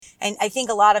And I think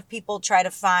a lot of people try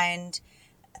to find,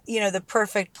 the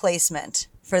perfect placement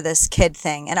for this kid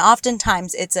thing. And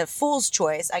oftentimes it's a fool's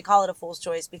choice. I call it a fool's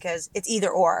choice because it's either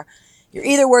or. You're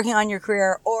either working on your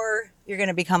career or you're going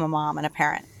to become a mom and a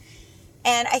parent.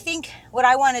 And I think what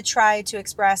I want to try to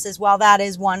express is, while that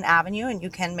is one avenue and you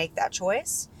can make that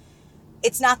choice,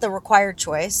 it's not the required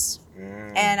choice.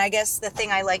 And I guess the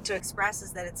thing I like to express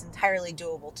is that it's entirely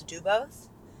doable to do both.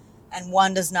 And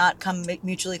one does not come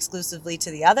mutually exclusively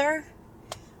to the other.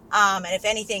 And if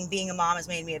anything, being a mom has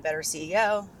made me a better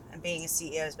CEO, and being a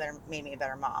CEO has made me a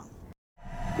better mom.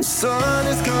 The sun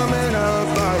is coming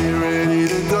up, are you ready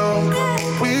to go?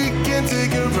 We can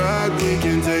take a ride, we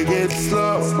can take it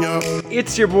slow, yo.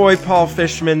 It's your boy Paul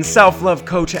Fishman, self-love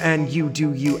coach and You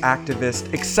Do You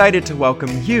activist, excited to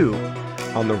welcome you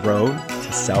on the road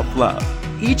to self-love.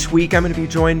 Each week I'm going to be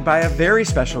joined by a very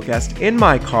special guest in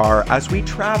my car as we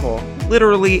travel,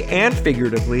 literally and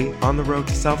figuratively, on the road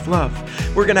to self-love.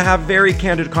 We're going to have very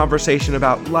candid conversation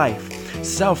about life,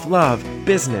 self-love,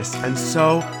 business, and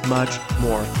so much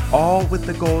more, all with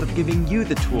the goal of giving you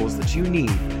the tools that you need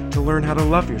to learn how to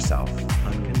love yourself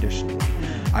unconditionally.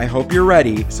 I hope you're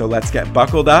ready, so let's get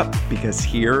buckled up, because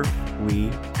here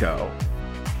we go.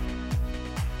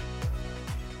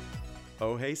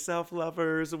 Oh, hey,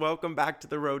 self-lovers. Welcome back to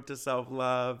the road to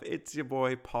self-love. It's your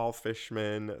boy, Paul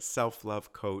Fishman,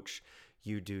 self-love coach,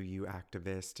 You Do You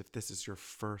activist. If this is your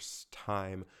first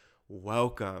time,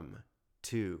 welcome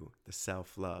to the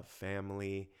self-love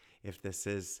family. If this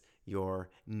is your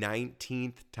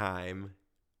 19th time,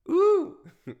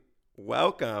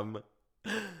 welcome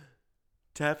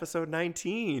to episode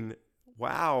 19.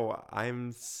 Wow,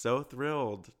 I'm so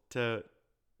thrilled to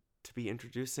be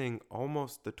introducing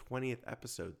almost the 20th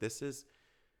episode. This is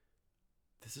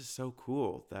so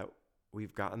cool that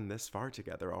we've gotten this far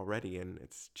together already, and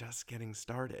it's just getting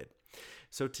started.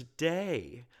 So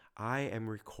today I am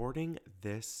recording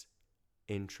this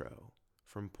intro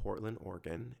from Portland,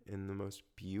 Oregon, in the most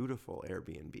beautiful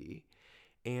Airbnb,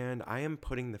 and I am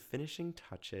putting the finishing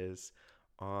touches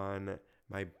on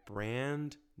my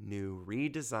brand new,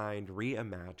 redesigned,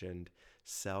 reimagined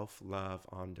self-love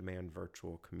on-demand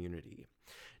virtual community.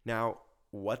 Now,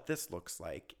 what this looks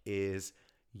like is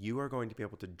you are going to be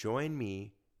able to join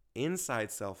me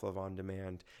inside Self-Love On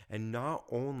Demand and not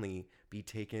only be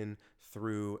taken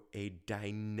through a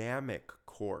dynamic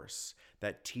course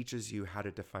that teaches you how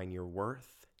to define your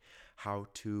worth, how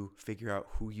to figure out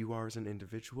who you are as an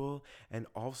individual, and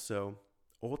also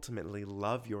ultimately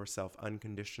love yourself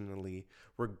unconditionally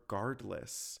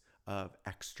regardless of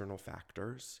external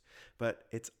factors, but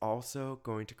it's also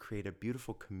going to create a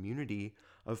beautiful community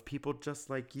of people just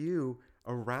like you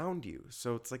around you.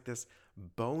 So it's like this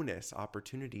bonus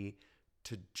opportunity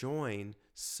to join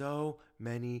so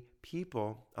many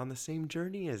people on the same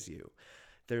journey as you.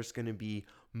 There's going to be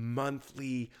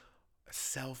monthly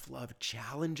self-love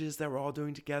challenges that we're all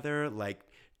doing together, like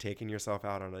taking yourself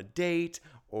out on a date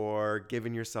or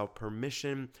giving yourself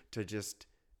permission to just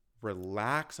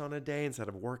relax on a day instead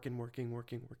of working,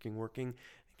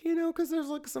 because there's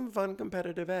like some fun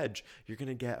competitive edge. You're going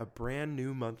to get a brand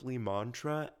new monthly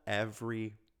mantra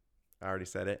every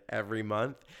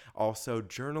month. Also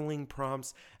journaling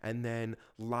prompts, and then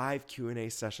live Q&A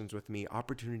sessions with me,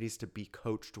 opportunities to be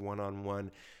coached one-on-one,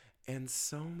 and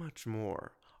so much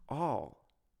more, all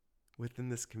within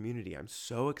this community. I'm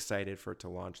so excited for it to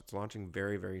launch. It's launching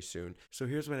very, very soon. So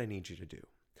here's what I need you to do.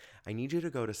 I need you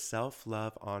to go to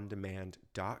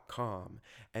selfloveondemand.com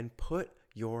and put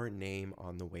your name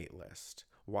on the wait list.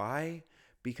 Why?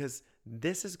 Because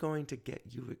this is going to get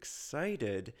you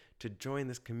excited to join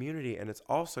this community, and it's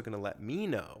also going to let me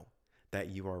know that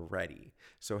you are ready.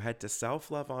 So head to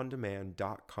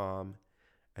selfloveondemand.com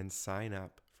and sign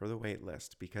up for the wait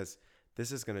list, because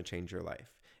this is going to change your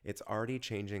life. It's already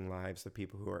changing lives of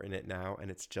people who are in it now, and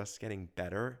it's just getting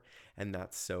better, and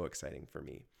that's so exciting for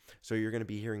me. So you're going to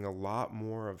be hearing a lot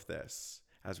more of this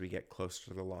as we get closer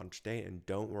to the launch date. And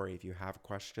don't worry, if you have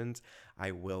questions,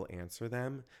 I will answer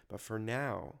them. But for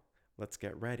now, let's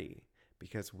get ready,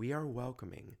 because we are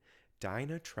welcoming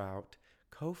Daina Trout,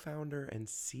 co-founder and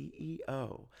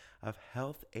CEO of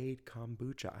Health-Ade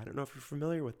Kombucha. I don't know if you're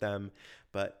familiar with them,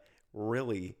 but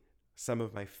really, some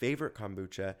of my favorite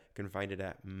kombucha, you can find it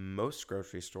at most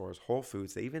grocery stores, Whole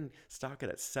Foods. They even stock it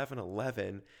at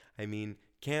 7-Eleven. I mean,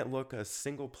 can't look a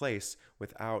single place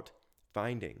without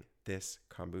finding this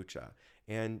kombucha.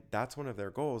 And that's one of their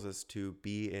goals, is to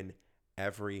be in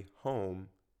every home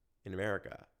in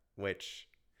America, which,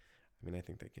 I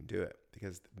think they can do it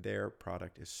because their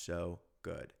product is so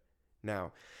good.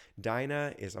 Now,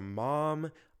 Daina is a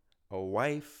mom, a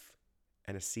wife,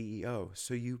 and a CEO.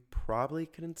 So you probably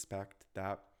can expect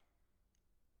that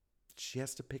she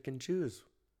has to pick and choose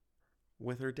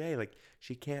with her day. Like,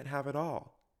 she can't have it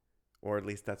all. Or at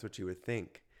least that's what you would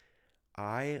think.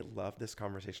 I love this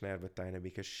conversation I had with Daina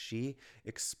because she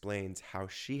explains how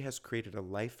she has created a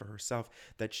life for herself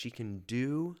that she can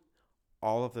do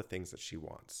all of the things that she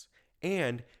wants.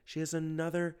 And she has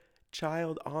another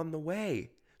child on the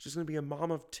way. She's going to be a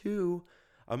mom of 2,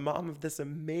 a mom of this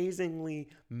amazingly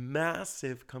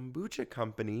massive kombucha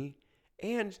company,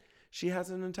 and she has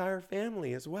an entire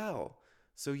family as well.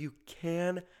 So you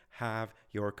can have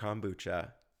your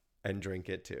kombucha and drink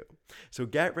it too. So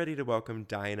get ready to welcome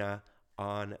Daina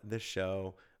on the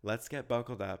show. Let's get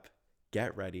buckled up,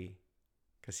 get ready,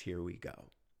 because here we go.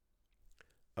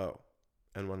 Oh,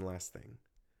 and one last thing.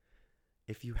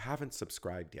 If you haven't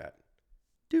subscribed yet,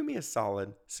 do me a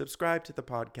solid, subscribe to the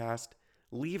podcast,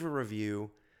 leave a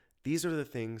review. These are the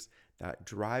things that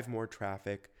drive more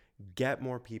traffic, get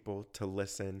more people to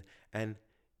listen, and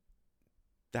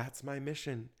that's my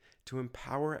mission, to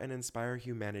empower and inspire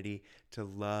humanity to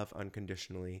love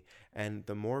unconditionally. And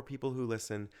the more people who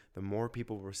listen, the more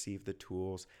people receive the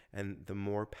tools, and the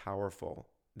more powerful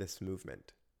this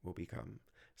movement will become.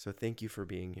 So thank you for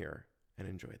being here, and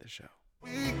enjoy the show.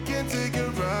 We can take a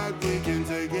ride, we can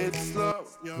take it slow.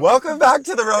 Welcome back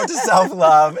to the Road to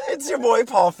Self-Love. It's your boy,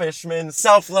 Paul Fishman,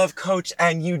 self-love coach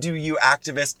and you do you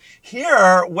activist,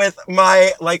 here with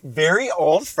my very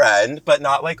old friend, but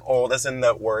not old as in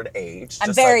the word age.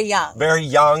 I'm very young. Very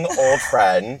young, old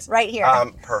friend. Right here.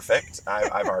 Perfect.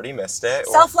 I've already missed it.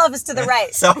 Self-love is to the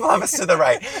right. Self-love is to the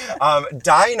right.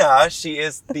 Daina, she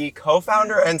is the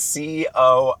co-founder and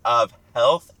CEO of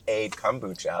Health-Ade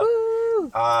Kombucha.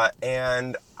 Woo.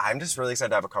 And I'm just really excited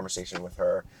to have a conversation with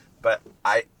her. But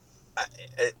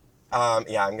I'm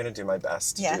going to do my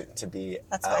best to be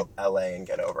LA and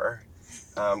get over.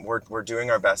 We're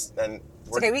doing our best. And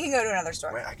it's okay, we can go to another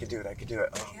store. Wait, I could do it.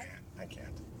 Oh, man, I can't.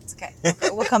 It's okay.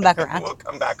 We'll come back around. We'll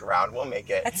come back around. We'll make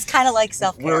it. It's kind of like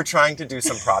self-care. We were trying to do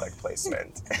some product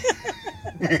placement.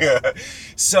 Yeah.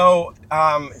 So,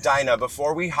 Daina,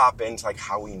 before we hop into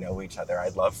how we know each other,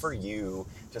 I'd love for you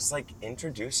just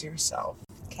introduce yourself.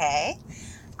 Okay.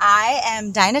 I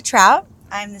am Daina Trout.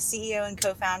 I'm the CEO and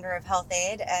co-founder of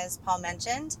Health-Ade, as Paul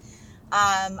mentioned.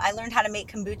 I learned how to make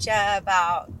kombucha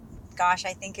about,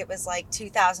 I think it was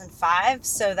 2005.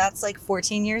 So that's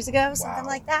 14 years ago, something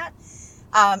like that.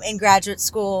 In graduate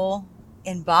school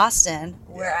in Boston,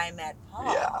 where I met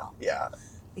Paul. Yeah.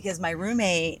 Because my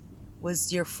roommate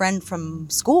was your friend from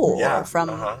school or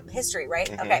from history, right?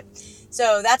 Mm-hmm. Okay.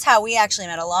 So that's how we actually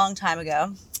met a long time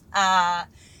ago.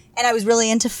 And I was really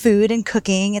into food and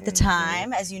cooking at the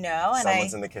time, as you know. And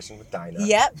Someone's in the Kitchen with Daina.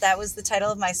 Yep, that was the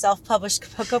title of my self-published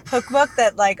cookbook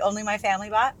that only my family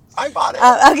bought. I bought it.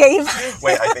 Okay.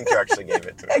 Wait, I think you actually gave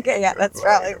it to me. Okay, yeah, that's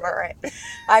probably right.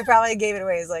 I probably gave it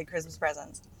away as Christmas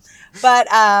presents. But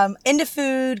into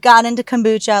food, got into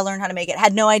kombucha, learned how to make it.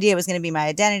 Had no idea it was going to be my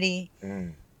identity.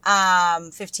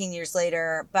 15 years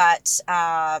later, but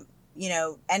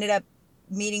ended up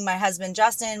meeting my husband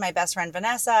Justin, my best friend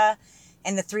Vanessa.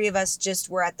 And the three of us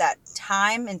just were at that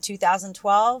time in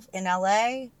 2012 in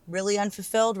LA, really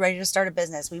unfulfilled, ready to start a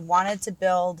business. We wanted to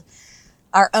build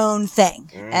our own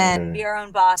thing and be our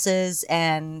own bosses.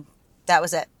 And that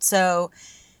was it. So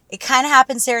it kind of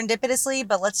happened serendipitously,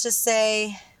 but let's just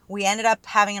say we ended up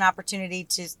having an opportunity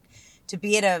to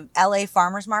be at a LA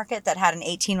farmer's market that had an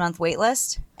 18-month wait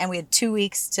list. And we had 2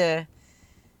 weeks to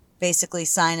basically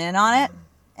sign in on it.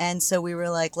 And so we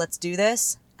were like, let's do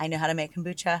this. I know how to make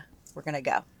kombucha. We're going to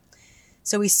go.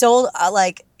 So we sold,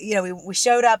 we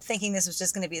showed up thinking this was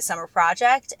just going to be a summer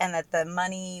project and that the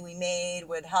money we made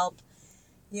would help,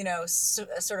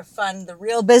 sort of fund the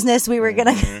real business we were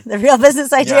going to, the real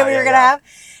business idea we were going to have.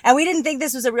 And we didn't think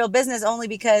this was a real business only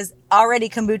because already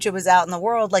kombucha was out in the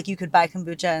world. You could buy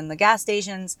kombucha in the gas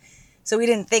stations. So we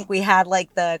didn't think we had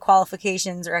the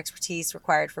qualifications or expertise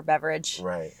required for beverage.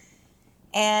 Right.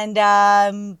 And,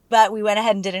 but we went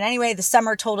ahead and did it anyway. The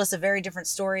summer told us a very different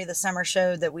story. The summer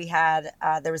showed that we had,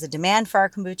 there was a demand for our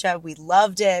kombucha. We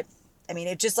loved it. I mean,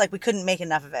 it just we couldn't make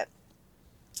enough of it.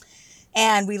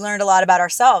 And we learned a lot about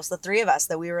ourselves, the three of us,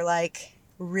 that we were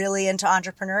really into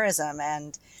entrepreneurism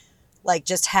and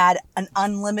just had an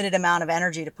unlimited amount of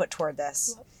energy to put toward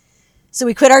this. So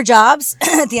we quit our jobs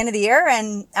at the end of the year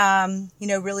and,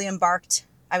 really embarked,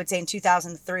 I would say in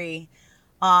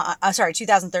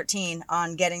 2013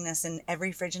 on getting this in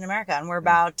every fridge in America. And we're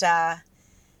about, I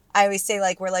always say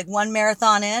we're one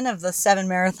marathon in of the 7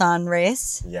 marathon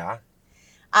race. Yeah.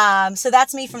 So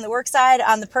that's me from the work side.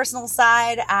 On the personal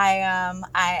side, I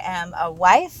am a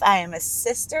wife. I am a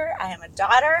sister. I am a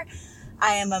daughter.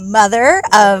 I am a mother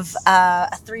of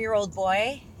a 3-year-old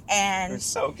boy. And He's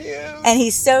so cute. And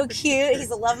he's so cute. He's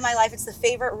the love of my life. It's the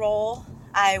favorite role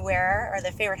I wear, or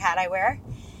the favorite hat I wear.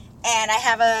 And I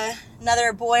have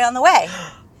another boy on the way.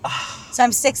 So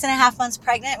I'm 6.5 months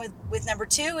pregnant with number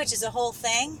 2, which is a whole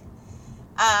thing.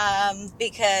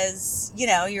 Because,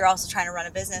 you're also trying to run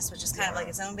a business, which is kind of like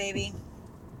its own baby.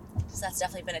 So that's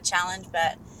definitely been a challenge.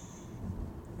 But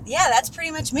yeah, that's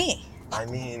pretty much me. I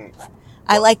mean...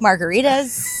 I like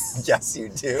margaritas. Yes, you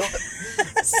do.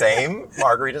 Same.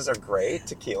 Margaritas are great.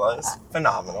 Tequila is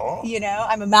phenomenal.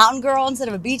 I'm a mountain girl instead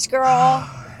of a beach girl.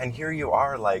 And here you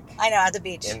are, like... I know, at the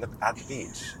beach. At the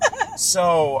beach.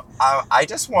 So, I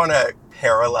just want to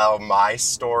parallel my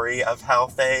story of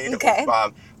Health-Ade. Okay.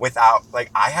 Without,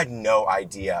 I had no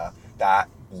idea that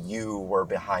you were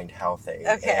behind Health-Ade.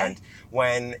 Okay. And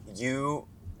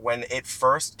when it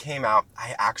first came out,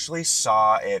 I actually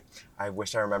saw it. I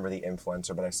wish I remember the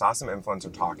influencer, but I saw some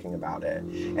influencer talking about it.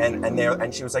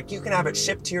 And she was like, you can have it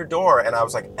shipped to your door. And I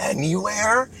was like,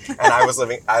 anywhere? And I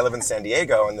live in San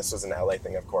Diego, and this was an LA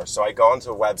thing, of course. So I go onto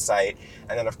a website,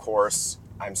 and then of course,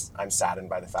 I'm saddened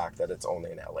by the fact that it's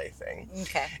only an LA thing.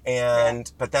 Okay.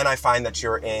 But then I find that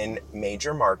you're in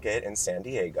major market in San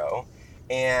Diego.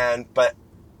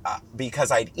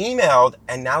 Because I'd emailed,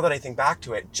 and now that I think back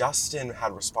to it, Justin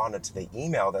had responded to the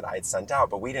email that I had sent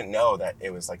out, but we didn't know that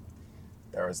it was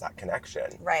there was that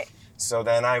connection. Right. So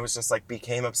then I was just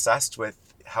became obsessed with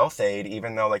Health-Ade,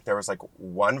 even though there was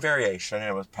one variation, and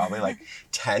it was probably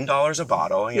 $10 a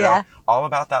bottle, you know, all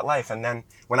about that life. And then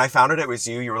when I found out it was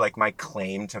you, you were my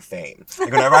claim to fame.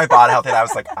 Whenever I bought Health-Ade, I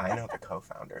was like, I know the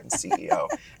co-founder and CEO.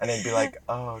 And they'd be like,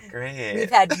 oh, great. We've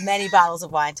had many bottles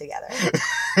of wine together.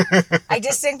 I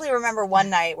distinctly remember one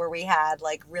night where we had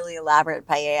really elaborate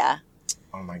paella.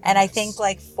 Oh my goodness. And I think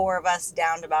 4 of us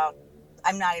downed about,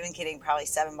 I'm not even kidding, probably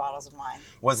 7 bottles of wine.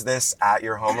 Was this at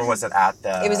your home, or was it at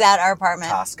the... It was at our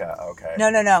apartment. Tosca, okay.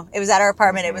 No. It was at our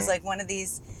apartment. Mm-hmm. It was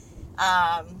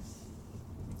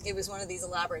one of these,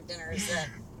 elaborate dinners that...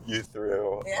 You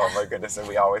threw. Yeah. Oh my goodness. And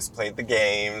we always played the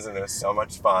games, and it was so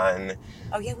much fun.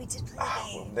 Oh yeah, we did play the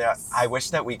games. Yeah, I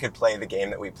wish that we could play the game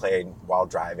that we played while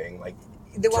driving,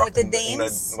 the one with the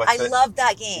names? I love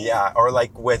that game. Yeah, or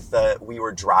we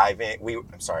were driving, we would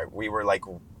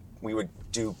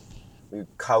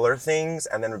color things,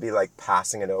 and then we'd be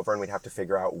passing it over, and we'd have to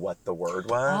figure out what the word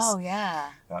was. Oh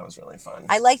yeah. That was really fun.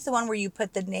 I liked the one where you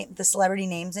put the celebrity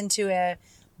names into a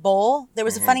bowl. There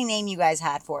was a funny name you guys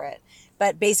had for it.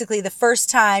 But basically the first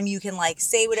time you can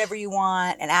say whatever you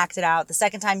want and act it out. The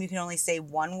second time you can only say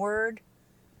one word.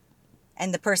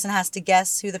 And the person has to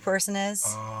guess who the person is.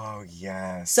 Oh,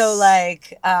 yes. So,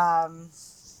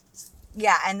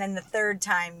 yeah, and then the third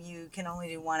time you can only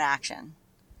do one action.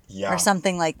 Yeah. Or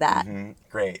something like that. Mm-hmm.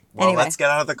 Great. Well, anyway. Let's get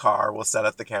out of the car. We'll set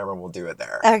up the camera. We'll do it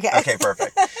there. Okay. Okay,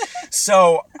 perfect.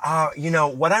 So,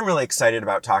 what I'm really excited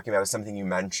about talking about is something you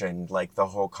mentioned, the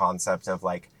whole concept of,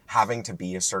 having to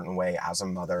be a certain way as a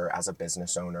mother, as a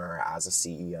business owner, as a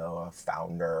CEO, a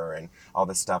founder, and all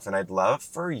this stuff. And I'd love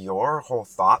for your whole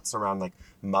thoughts around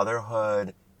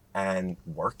motherhood and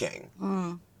working.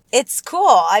 It's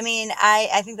cool. I mean,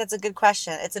 I think that's a good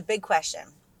question. It's a big question.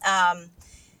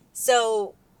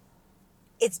 So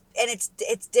it's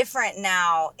different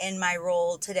now in my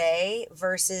role today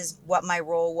versus what my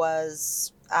role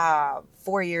was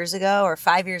 4 years ago or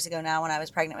 5 years ago now when I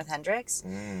was pregnant with Hendrix.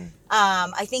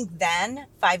 I think then,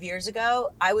 5 years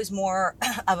ago, I was more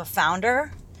of a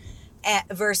founder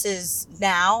versus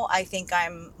now I think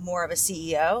I'm more of a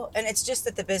CEO. And it's just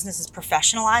that the business is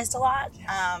professionalized a lot.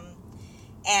 Yeah.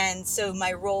 And so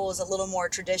my role is a little more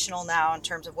traditional now in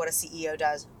terms of what a CEO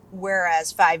does.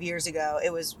 Whereas 5 years ago,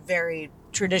 it was very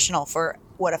traditional for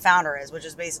what a founder is, which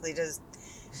is basically just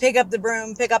pick up the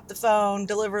broom, pick up the phone,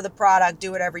 deliver the product,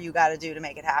 do whatever you got to do to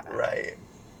make it happen. Right.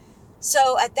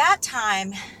 So at that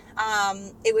time,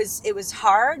 it was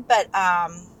hard, but I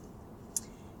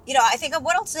think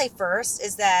what I'll say first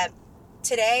is that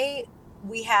today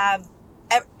we have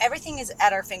everything is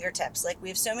at our fingertips. We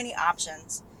have so many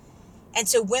options, and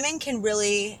so women can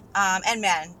really and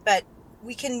men, but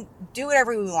we can do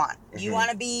whatever we want. Mm-hmm. You want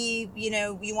to be,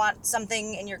 you want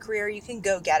something in your career, you can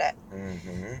go get it.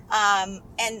 Mm-hmm.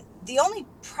 And the only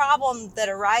problem that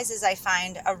arises, I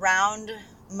find, around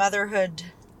motherhood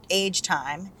age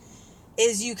time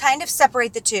is you kind of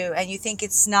separate the two and you think you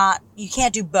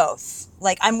can't do both.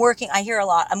 I hear a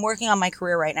lot, I'm working on my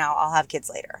career right now, I'll have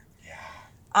kids later.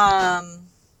 Yeah.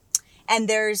 And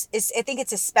I think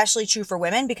it's especially true for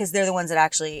women because they're the ones that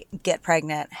actually get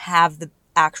pregnant, have the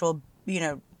actual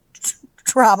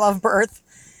trauma of birth,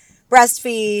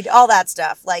 breastfeed, all that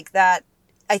stuff that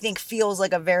I think feels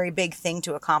like a very big thing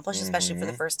to accomplish, especially for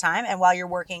the first time. And while you're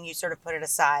working, you sort of put it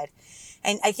aside.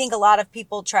 And I think a lot of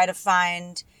people try to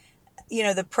find,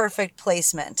 the perfect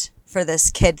placement for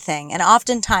this kid thing. And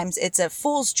oftentimes it's a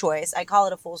fool's choice. I call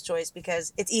it a fool's choice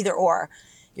because it's either or.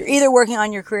 You're either working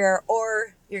on your career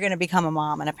or you're going to become a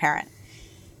mom and a parent.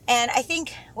 And I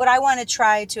think what I want to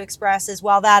try to express is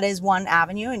while that is one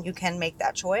avenue and you can make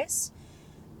that choice,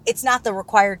 it's not the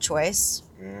required choice.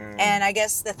 And I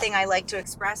guess the thing I like to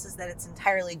express is that it's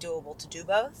entirely doable to do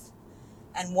both.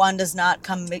 And one does not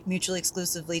come mutually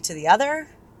exclusively to the other.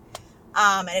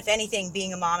 And if anything,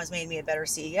 being a mom has made me a better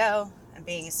CEO, and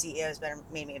being a CEO has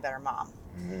made me a better mom.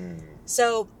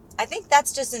 So I think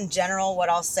that's just in general what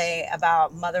I'll say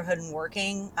about motherhood and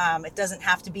working. It doesn't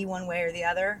have to be one way or the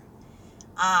other.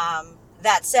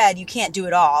 That said, you can't do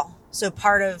it all. So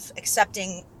part of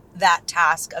accepting that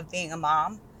task of being a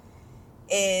mom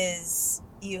is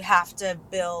you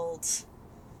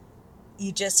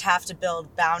just have to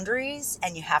build boundaries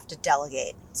and you have to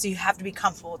delegate. So you have to be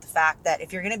comfortable with the fact that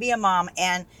if you're going to be a mom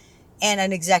and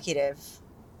an executive,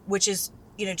 which is,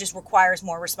 just requires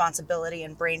more responsibility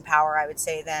and brain power, I would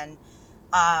say, than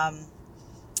a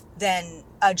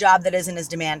job that isn't as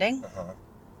demanding.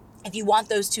 If you want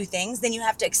those two things, then you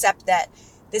have to accept that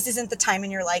this isn't the time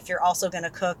in your life you're also going to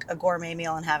cook a gourmet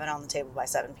meal and have it on the table by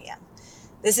 7 p.m.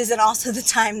 This isn't also the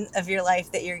time of your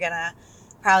life that you're going to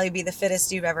probably be the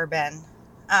fittest you've ever been.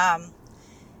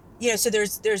 So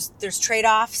there's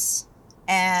trade-offs,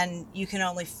 and you can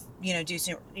only, do,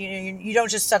 you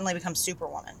don't just suddenly become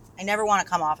Superwoman. I never want to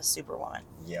come off as Superwoman.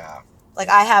 Yeah. Like,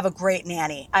 I have a great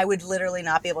nanny. I would literally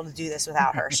not be able to do this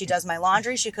without her. She does my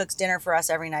laundry. She cooks dinner for us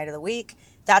every night of the week.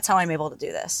 That's how I'm able to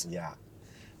do this. Yeah.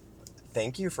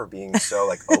 Thank you for being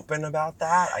so open about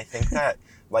that. I think that,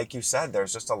 like you said,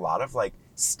 there's just a lot of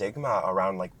stigma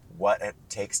around what it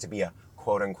takes to be a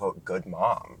quote unquote good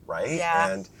mom, right?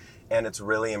 Yeah. And it's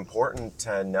really important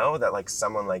to know that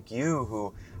someone like you,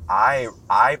 who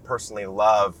I personally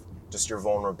love just your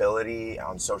vulnerability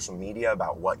on social media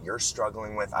about what you're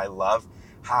struggling with. I love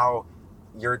how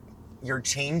you're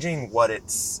changing what it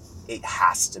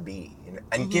has to be.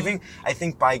 And giving, I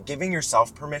think by giving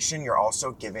yourself permission, you're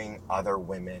also giving other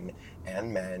women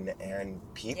and men and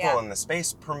people in the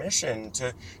space permission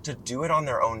to do it on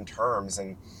their own terms.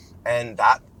 And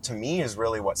that, to me, is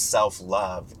really what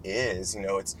self-love is.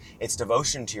 It's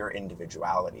devotion to your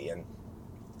individuality.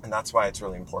 And that's why it's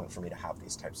really important for me to have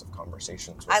these types of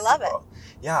conversations with I love people. it.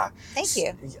 Yeah. Thank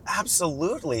you.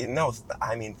 Absolutely. No,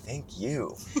 thank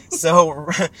you. So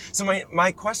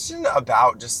my question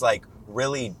about just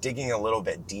really digging a little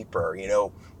bit deeper,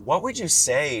 what would you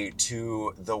say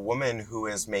to the woman who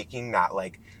is making that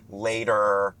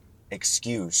later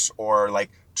excuse, or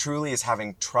truly is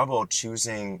having trouble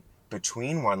choosing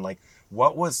between one?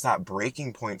 What was that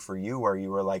breaking point for you where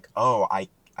you were oh, I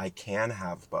can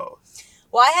have both?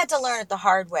 Well, I had to learn it the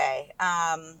hard way,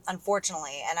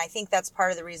 unfortunately. And I think that's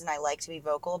part of the reason I like to be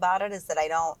vocal about it, is that I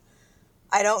don't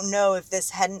know if this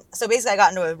hadn't... So basically, I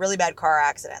got into a really bad car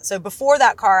accident. So before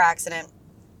that car accident,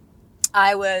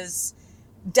 I was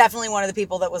definitely one of the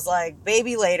people that was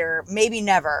baby later, maybe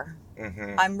never.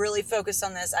 I'm really focused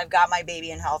on this. I've got my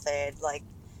baby in Health-Ade.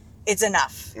 It's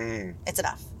enough. It's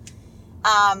enough.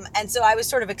 And so I was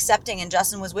sort of accepting, and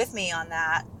Justin was with me on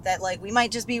that we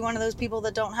might just be one of those people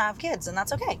that don't have kids, and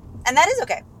that's okay. And that is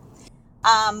okay.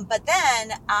 But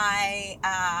then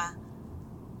I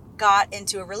got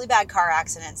into a really bad car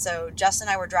accident. So Justin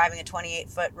and I were driving a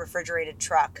 28-foot refrigerated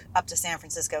truck up to San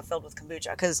Francisco filled with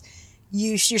kombucha, because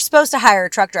you're supposed to hire a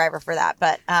truck driver for that.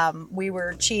 But we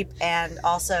were cheap, and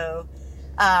also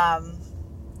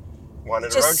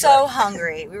just so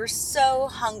hungry. We were so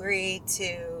hungry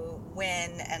to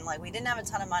win, and we didn't have a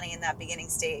ton of money in that beginning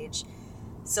stage,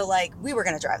 so we were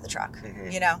going to drive the truck.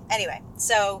 Anyway,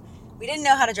 so we didn't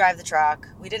know how to drive the truck.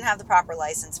 We didn't have the proper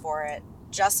license for it.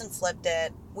 Justin flipped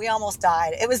it. We almost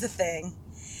died. It was the thing.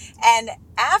 And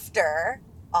after,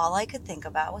 all I could think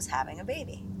about was having a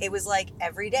baby. It was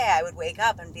every day I would wake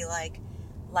up and be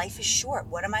life is short.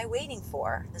 What am I waiting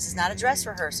for? This is not a dress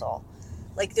rehearsal.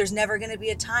 There's never going to be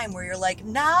a time where you're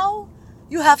now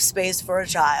you have space for a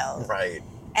child. Right.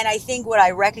 And I think what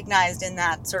I recognized in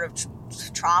that sort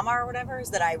of trauma or whatever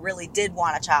is that I really did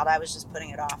want a child. I was just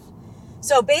putting it off.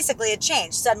 So basically it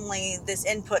changed. Suddenly this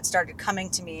input started coming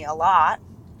to me a lot.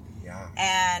 Yeah.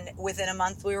 And within a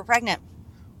month we were pregnant.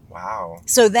 Wow.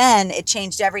 So then it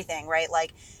changed everything, right?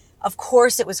 Of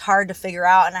course it was hard to figure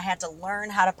out, and I had to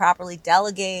learn how to properly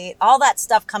delegate. All that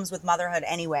stuff comes with motherhood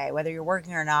anyway, whether you're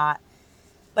working or not.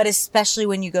 But especially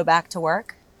when you go back to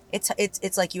work, it's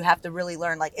you have to really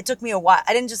learn. It took me a while.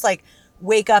 I didn't just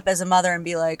wake up as a mother and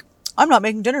be I'm not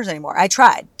making dinners anymore. I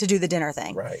tried to do the dinner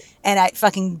thing. Right. And it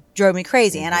fucking drove me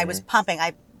crazy. And I was pumping.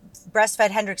 I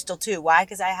breastfed Hendrix till 2. Why?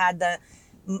 Because I had the,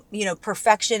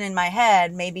 perfection in my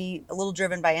head, maybe a little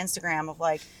driven by Instagram of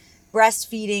like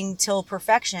breastfeeding till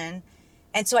perfection.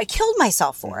 And so I killed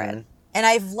myself for it. And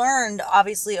I've learned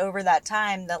obviously over that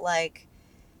time that like,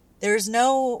 there's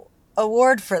no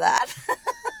award for that.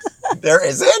 There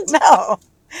isn't? No.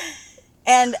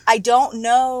 And I don't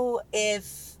know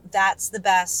if that's the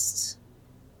best,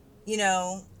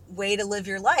 way to live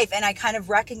your life. And I kind of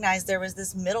recognized there was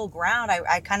this middle ground.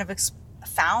 I kind of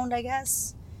found, I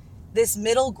guess, this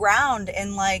middle ground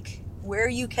in like where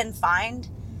you can find,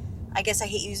 I guess I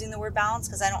hate using the word balance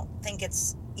because I don't think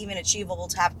it's even achievable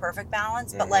to have perfect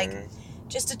balance, but like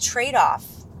just a trade-off.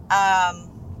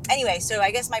 Anyway, so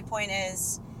I guess my point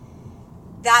is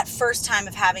that first time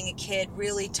of having a kid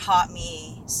really taught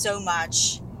me so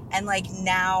much. And like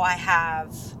now I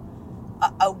have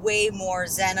a way more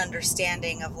Zen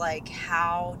understanding of like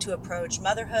how to approach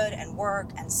motherhood and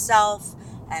work and self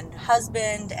and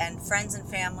husband and friends and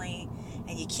family.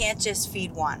 And you can't just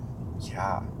feed one.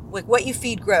 Yeah. Like what you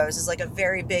feed grows is like a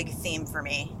very big theme for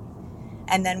me.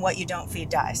 And then what you don't feed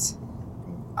dies.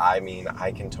 I mean,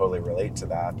 I can totally relate to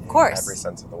that. Of course. In every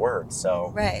sense of the word.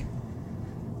 So. Right.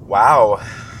 Wow.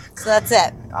 So that's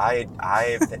it.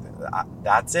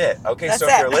 That's it. Okay, That's so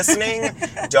if you're listening,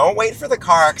 don't wait for the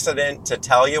car accident to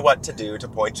tell you what to do, to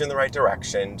point you in the right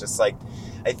direction. Just like,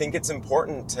 I think it's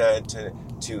important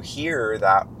to hear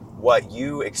that what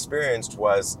you experienced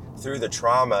was through the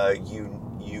trauma,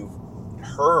 you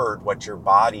heard what your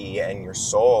body and your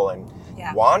soul and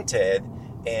wanted,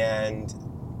 and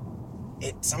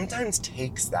it sometimes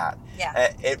takes that.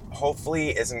 Yeah. It hopefully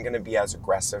isn't going to be as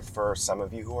aggressive for some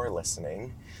of you who are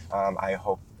listening. I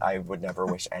hope I would never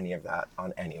wish any of that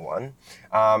on anyone.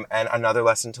 And another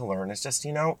lesson to learn is just,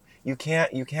 you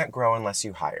can't grow unless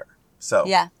you hire. So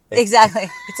yeah, exactly.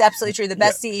 It's absolutely true. The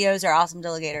best CEOs are awesome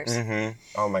delegators. Mm-hmm.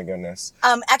 Oh my goodness.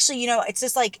 Actually, it's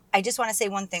just like, I just want to say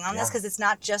one thing on this because it's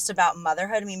not just about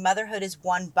motherhood. I mean, motherhood is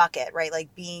one bucket, right? Like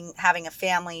having a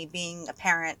family, being a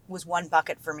parent was one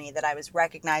bucket for me that I was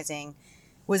recognizing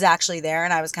was actually there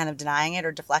and I was kind of denying it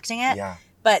or deflecting it. Yeah.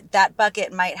 But that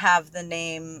bucket might have the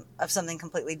name of something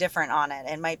completely different on it.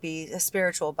 It might be a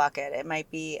spiritual bucket. It might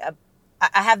be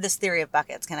I have this theory of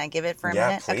buckets. Can I give it for a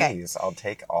minute? Yeah, please. Okay. I'll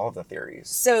take all of the theories.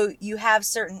 So you have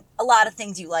a lot of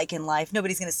things you like in life.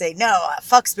 Nobody's going to say, no,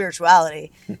 fuck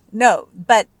spirituality. No,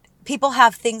 but people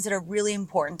have things that are really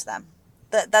important to them.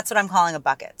 That's what I'm calling a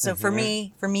bucket. So for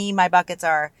me, my buckets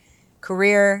are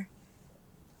career,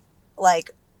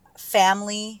 like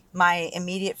family, my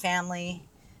immediate family,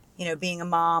 being a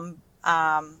mom,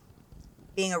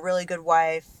 being a really good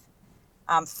wife,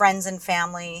 friends and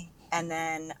family, and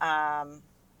then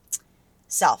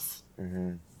self.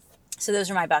 So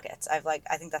those are my buckets. I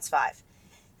think that's 5.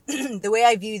 The way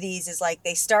I view these is like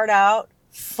they start out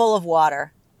full of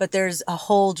water, but there's a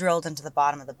hole drilled into the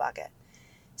bottom of the bucket.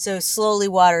 So slowly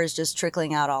water is just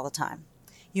trickling out all the time.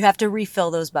 You have to refill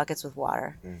those buckets with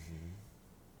water.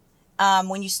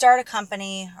 When you start a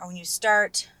company or when you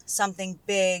start something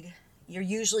big, you're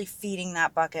usually feeding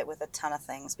that bucket with a ton of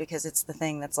things because it's the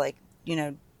thing that's like,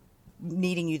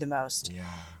 needing you the most. Yeah.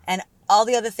 And all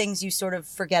the other things you sort of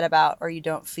forget about or you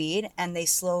don't feed and they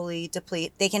slowly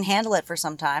deplete. They can handle it for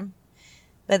some time,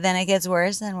 but then it gets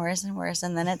worse and worse and worse.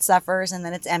 And then it suffers and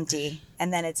then it's empty.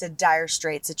 And then it's a dire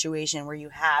straight situation where you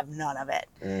have none of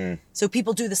it. So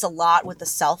people do this a lot with the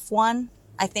self one.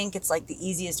 I think it's like the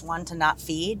easiest one to not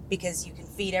feed because you can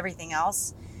feed everything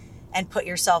else and put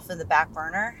yourself in the back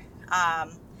burner.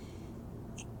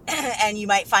 And you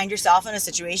might find yourself in a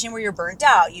situation where you're burnt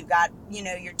out. You've got,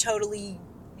 you're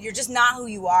just not who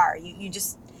you are.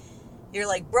 You're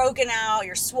like broken out,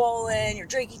 you're swollen, you're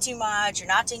drinking too much, you're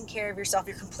not taking care of yourself.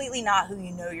 You're completely not who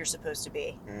you know you're supposed to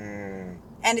be.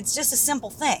 And it's just a simple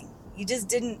thing. You just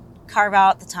didn't carve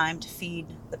out the time to feed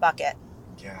the bucket.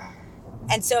 Yeah.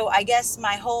 And so I guess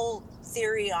my whole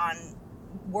theory on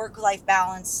work-life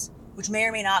balance, which may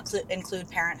or may not include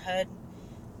parenthood,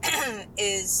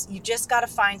 is you just got to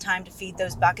find time to feed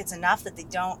those buckets enough that they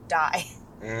don't die.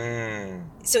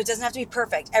 So it doesn't have to be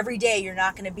perfect. Every day you're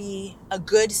not going to be a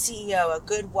good CEO, a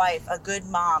good wife, a good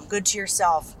mom, good to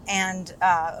yourself, and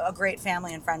a great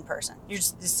family and friend person.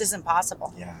 This isn't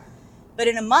possible. Yeah. But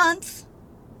in a month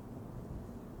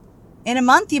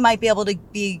you might be able to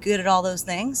be good at all those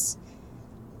things.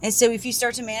 And so if you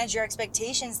start to manage your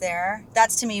expectations there,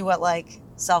 that's to me what like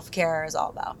self-care is all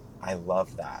about. I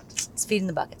love that. It's feeding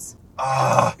the buckets.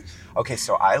 Okay,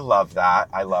 so I love that.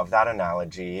 I love that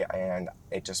analogy. And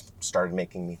it just started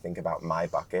making me think about my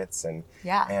buckets. And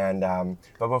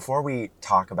but before we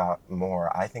talk about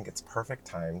more, I think it's perfect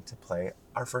time to play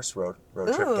our first road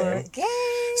trip game.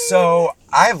 So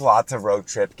I have lots of road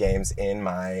trip games in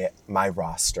my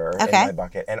roster, in my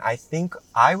bucket. And I think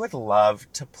I would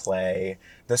love to play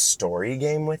the story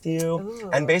game with you. Ooh.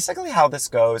 And basically how this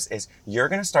goes is you're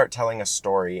going to start telling a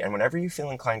story. And whenever you feel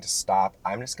inclined to stop,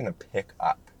 I'm just going to pick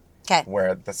up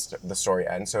where the story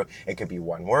ends. So it could be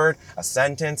one word, a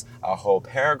sentence, a whole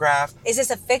paragraph. Is this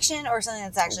a fiction or something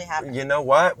that's actually happening? You know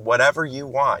what? Whatever you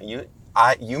want.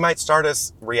 You might start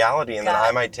as reality and then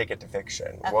I might take it to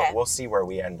fiction. Okay. We'll see where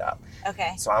we end up.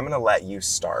 Okay. So I'm going to let you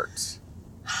start.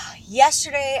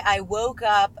 Yesterday, I woke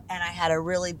up and I had a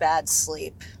really bad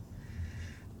sleep.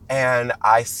 And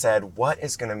I said, what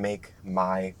is going to make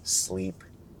my sleep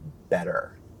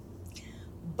better?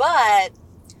 But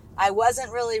I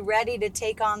wasn't really ready to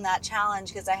take on that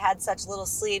challenge because I had such little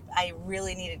sleep. I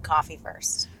really needed coffee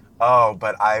first. Oh,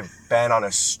 but I've been on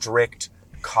a strict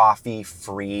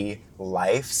coffee-free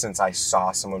life since I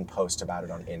saw someone post about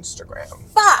it on Instagram.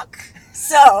 Fuck!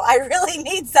 So I really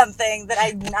need something that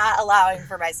I'm not allowing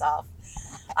for myself.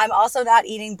 I'm also not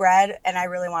eating bread, and I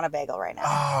really want a bagel right now.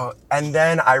 Oh, and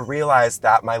then I realized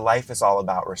that my life is all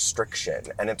about restriction,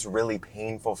 and it's really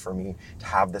painful for me to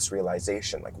have this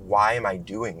realization. Like, why am I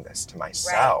doing this to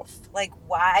myself? Right. Like,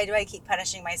 why do I keep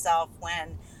punishing myself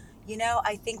when,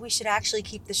 I think we should actually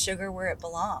keep the sugar where it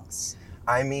belongs.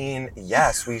 I mean,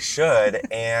 yes, we should.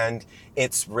 And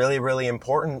it's really, really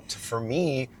important for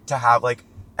me to have like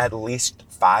at least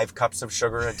 5 cups of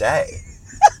sugar a day.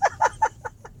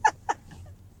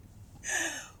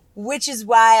 Which is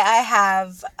why I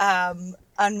have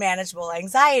unmanageable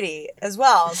anxiety as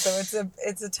well. So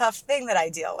it's a tough thing that I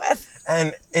deal with.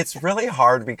 And it's really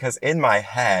hard because in my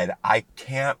head, I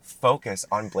can't focus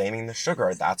on blaming the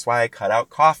sugar. That's why I cut out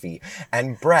coffee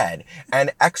and bread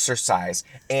and exercise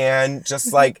and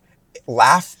just like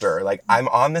laughter. Like I'm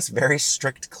on this very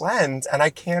strict cleanse and I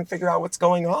can't figure out what's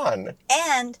going on.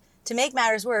 And to make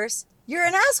matters worse, you're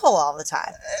an asshole all the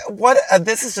time.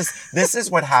 This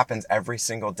is what happens every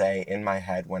single day in my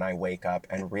head when I wake up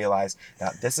and realize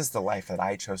that this is the life that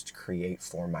I chose to create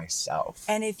for myself.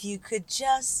 And if you could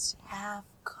just have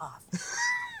coffee.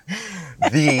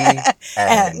 The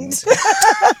end.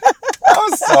 That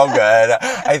was so good.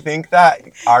 I think that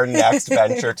our next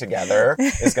venture together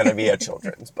is going to be a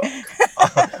children's book.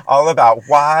 All about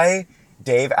why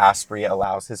Dave Asprey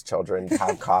allows his children to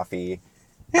have coffee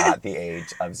at the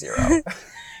age of 0.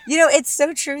 It's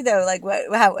so true though. Like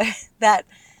how that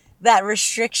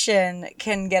restriction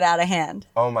can get out of hand.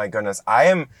 Oh my goodness. I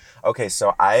am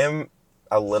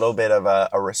a little bit of a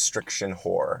restriction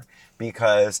whore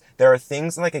because there are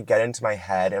things that I could get into my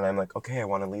head and I'm like, okay, I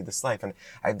want to lead this life. And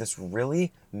I have this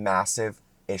really massive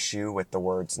issue with the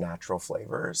words natural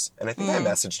flavors. And I think I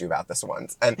messaged you about this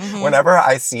once. And whenever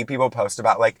I see people post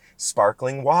about like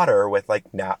sparkling water with like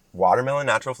watermelon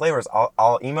natural flavors,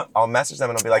 I'll message them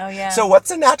and I'll be like, So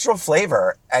what's a natural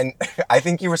flavor? And I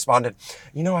think you responded,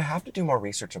 I have to do more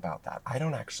research about that. I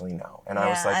don't actually know. And I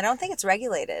was like, I don't think it's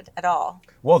regulated at all.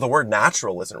 Well, the word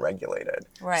natural isn't regulated.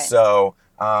 Right. So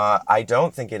I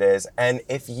don't think it is. And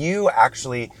if you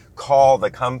actually call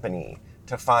the company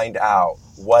to find out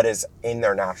what is in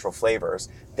their natural flavors,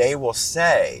 they will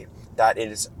say that it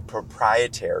is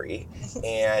proprietary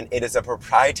and it is a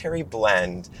proprietary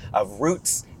blend of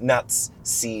roots, nuts,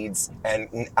 seeds, and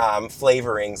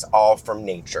flavorings all from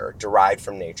nature, derived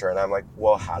from nature. And I'm like,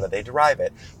 well, how do they derive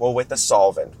it? Well, with a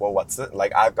solvent. Well,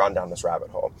 I've gone down this rabbit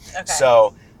hole. Okay.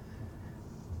 So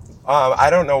I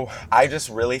don't know. I just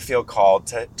really feel called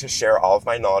to share all of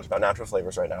my knowledge about natural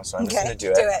flavors right now. So I'm just going to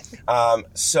do it.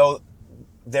 So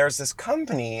there's this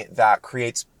company that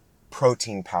creates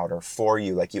protein powder for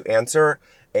you. Like you answer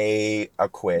a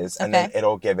quiz and then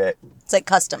it'll give it. It's like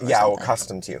custom. Yeah, well,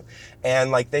 custom to you.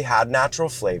 And like they had natural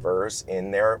flavors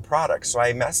in their products. So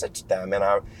I messaged them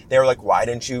and they were like, why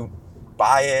didn't you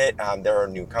buy it? They're a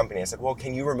new company. I said, well,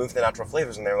 can you remove the natural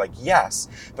flavors? And they're like, yes.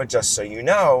 But just so you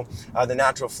know, the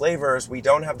natural flavors, we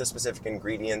don't have the specific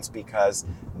ingredients because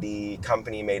the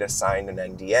company made us sign an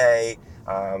NDA.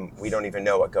 We don't even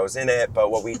know what goes in it.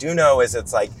 But what we do know is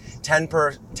it's like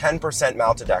 10%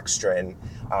 maltodextrin,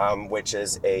 which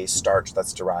is a starch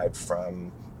that's derived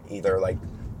from either like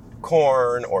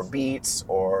corn or beets,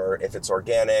 or if it's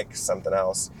organic, something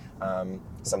else,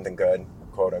 something good,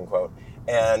 quote unquote.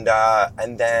 And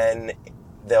then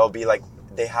they'll be like,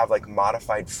 they have like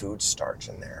modified food starch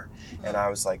in there. And I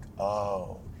was like,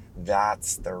 oh,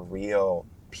 that's the real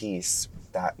piece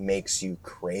that makes you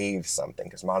crave something,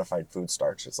 because modified food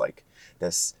starch is like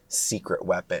this secret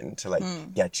weapon to like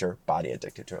get your body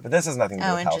addicted to it. But this has nothing to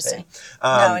do with interesting.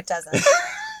 Health-Ade. No, it doesn't.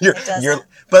 It doesn't.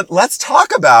 But let's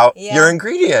talk about your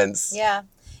ingredients. Yeah.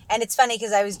 And it's funny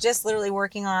because I was just literally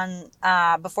working on,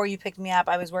 before you picked me up,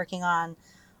 I was working on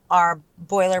our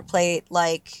boilerplate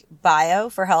like bio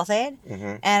for Health-Ade.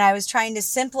 And I was trying to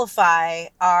simplify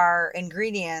our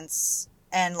ingredients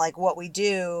and like what we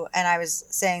do. And I was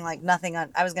saying like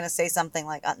I was going to say something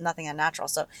like nothing unnatural.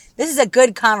 So this is a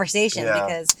good conversation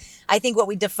because I think what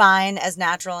we define as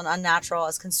natural and unnatural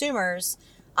as consumers,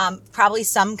 probably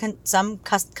some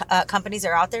companies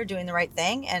are out there doing the right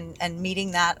thing and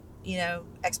meeting that,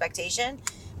 expectation,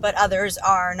 but others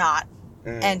are not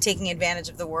and taking advantage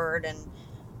of the word and,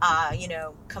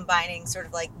 combining sort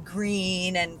of like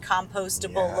green and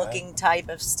compostable looking type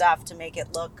of stuff to make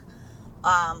it look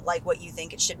like what you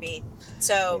think it should be.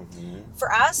 So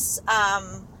for us,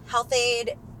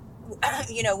 Health-Ade,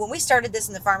 when we started this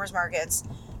in the farmers markets,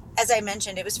 as I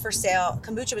mentioned, it was for sale.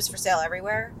 Kombucha was for sale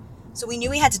everywhere. So we knew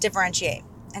we had to differentiate.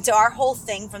 And so our whole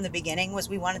thing from the beginning was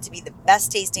we wanted to be the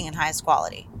best tasting and highest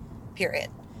quality, period.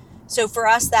 So for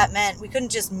us, that meant we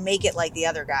couldn't just make it like the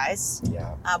other guys.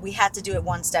 Yeah. We had to do it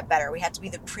one step better. We had to be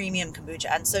the premium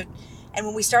kombucha. And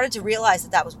when we started to realize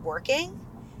that was working,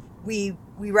 we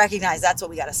recognized that's what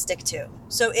we got to stick to.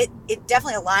 So it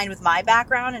definitely aligned with my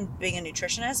background and being a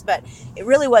nutritionist, but it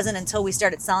really wasn't until we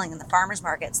started selling in the farmers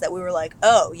markets that we were like,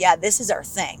 oh yeah, this is our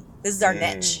thing. This is our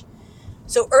niche.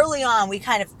 So early on, we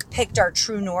kind of picked our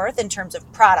true north in terms of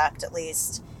product, at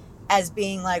least, as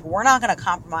being like, we're not going to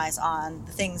compromise on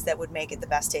the things that would make it the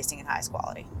best tasting and highest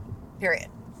quality, period.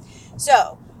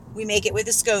 So we make it with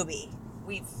a SCOBY.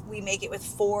 We make it with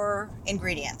 4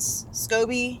 ingredients: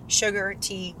 SCOBY, sugar,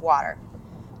 tea, water.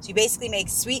 So you basically make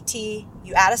sweet tea,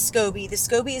 you add a SCOBY. The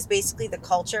SCOBY is basically the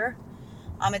culture.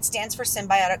 It stands for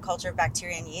symbiotic culture of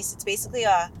bacteria and yeast. It's basically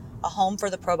a home for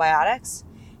the probiotics.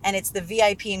 And it's the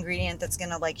VIP ingredient that's going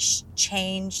to like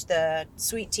change the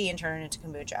sweet tea and turn it into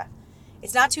kombucha.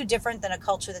 It's not too different than a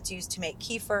culture that's used to make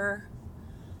kefir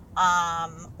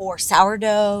or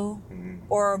sourdough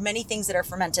or many things that are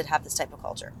fermented have this type of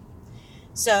culture.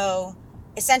 So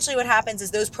essentially what happens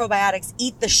is those probiotics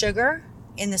eat the sugar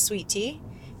in the sweet tea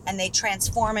and they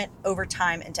transform it over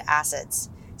time into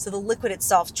acids. So the liquid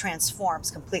itself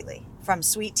transforms completely from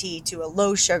sweet tea to a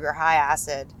low sugar, high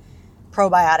acid,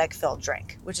 probiotic filled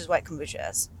drink, which is what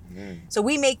kombucha is. So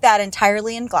we make that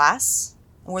entirely in glass.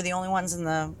 We're the only ones in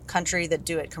the country that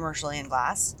do it commercially in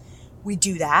glass. We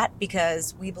do that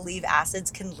because we believe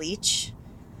acids can leach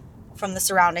from the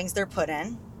surroundings they're put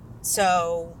in.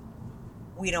 So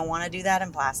we don't want to do that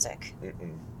in plastic.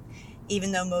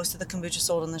 Even though most of the kombucha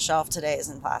sold on the shelf today is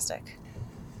in plastic.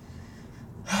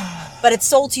 But it's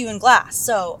sold to you in glass.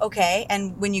 So, okay.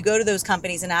 And when you go to those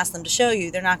companies and ask them to show you,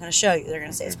 they're not going to show you. They're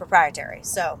going to say it's proprietary.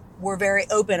 So we're very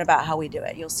open about how we do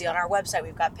it. You'll see on our website,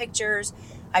 we've got pictures.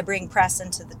 I bring press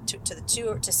into the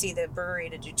tour to see the brewery,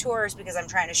 to do tours, because I'm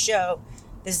trying to show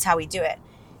this is how we do it.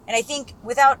 And I think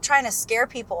without trying to scare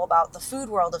people about the food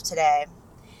world of today,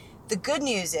 the good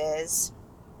news is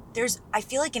I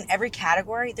feel like in every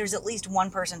category, there's at least one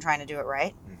person trying to do it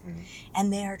right.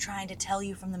 And they are trying to tell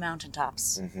you from the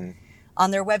mountaintops.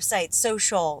 On their website,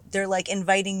 social, they're like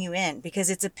inviting you in because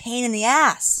it's a pain in the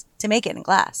ass to make it in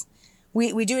glass.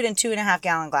 We do it in 2.5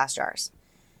 gallon glass jars.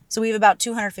 So we have about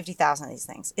 250,000 of these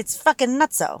things. It's fucking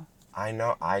nutso. I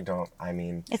know. I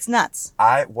mean, it's nuts.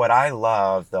 What I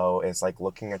love though is like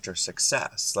looking at your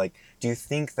success. Like, do you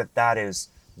think that is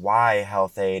why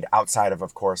Health-Ade, outside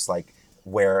of course, like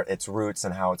where its roots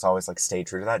and how it's always like stayed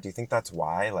true to that? Do you think that's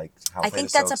why? Like, I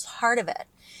think that's a part of it.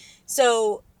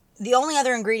 So the only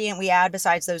other ingredient we add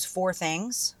besides those 4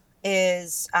 things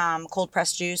is cold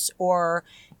pressed juice, or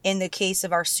in the case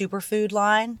of our superfood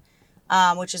line,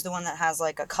 which is the one that has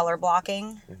like a color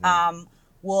blocking,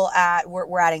 we're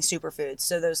adding superfoods.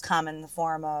 So those come in the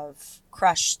form of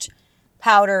crushed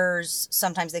powders.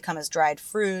 Sometimes they come as dried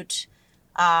fruit.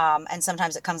 And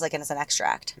sometimes it comes like as an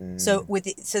extract. So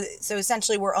so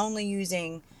essentially we're only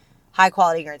using high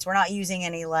quality ingredients. We're not using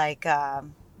any like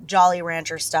Jolly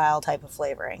Rancher style type of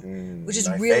flavoring, which is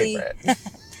really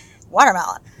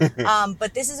watermelon.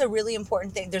 But this is a really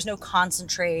important thing. There's no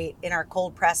concentrate in our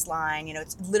cold press line.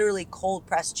 It's literally cold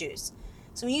pressed juice.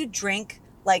 So when you drink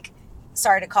like,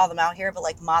 sorry to call them out here, but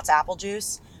like Mott's apple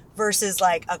juice versus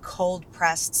like a cold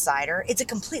pressed cider, it's a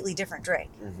completely different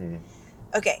drink.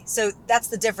 Okay, so that's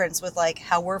the difference with like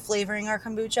how we're flavoring our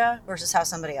kombucha versus how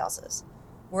somebody else is.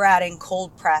 We're adding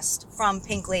cold pressed from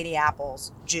Pink Lady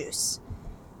apples juice.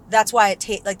 that's why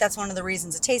that's one of the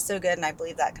reasons it tastes so good, and I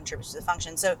believe that contributes to the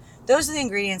function. So those are the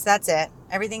ingredients. That's it.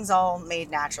 Everything's all made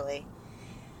naturally.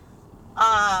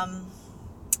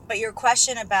 But your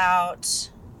question about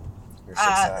Your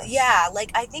success.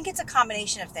 I think it's a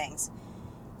combination of things.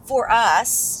 For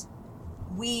us,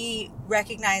 we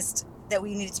recognized that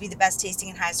we needed to be the best tasting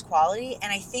and highest quality,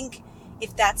 and I think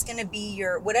if that's going to be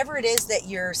your whatever it is that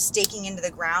you're staking into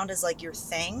the ground as like your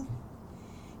thing,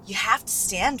 you have to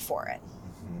stand for it.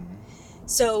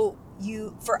 So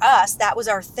for us, that was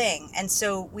our thing. And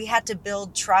so we had to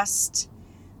build trust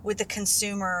with the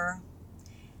consumer,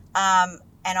 and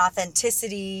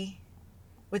authenticity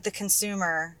with the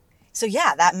consumer. So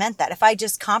yeah, that meant that if I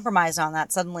just compromised on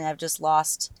that, suddenly I've just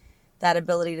lost that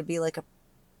ability to be like a,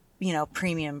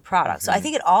 premium product. So I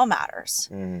think it all matters.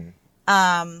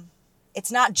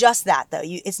 It's not just that though.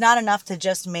 It's not enough to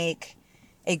just make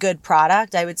a good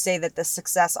product. I would say that the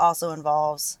success also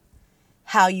involves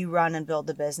how you run and build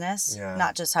the business,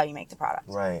 not just how you make the product.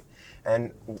 Right.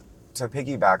 And to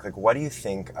piggyback, like, what do you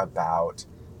think about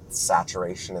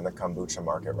saturation in the kombucha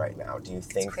market right now? Do you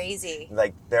think it's crazy?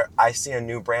 Like, I see a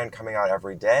new brand coming out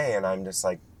every day, and I'm just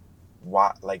like,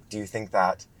 what? Like, do you think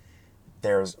that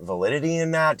there's validity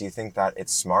in that? Do you think that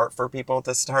it's smart for people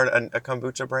to start a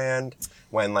kombucha brand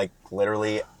when, like,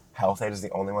 literally Health-Ade is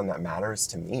the only one that matters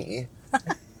to me?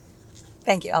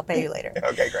 Thank you. I'll pay you later.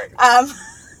 Okay, great.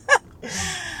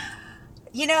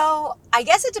 I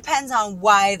guess it depends on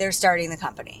why they're starting the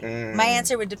company. My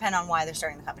answer would depend on why they're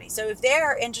starting the company. So if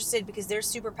they're interested because they're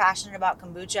super passionate about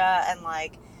kombucha and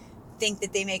like think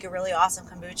that they make a really awesome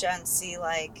kombucha and see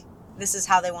like this is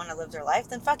how they want to live their life,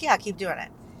 then fuck yeah, keep doing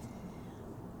it.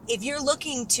 If you're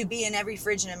looking to be in every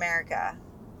fridge in America,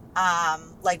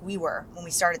 like we were when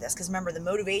we started this, because remember the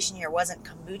motivation here wasn't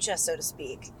kombucha, so to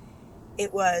speak.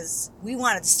 It was, we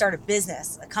wanted to start a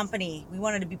business, a company. We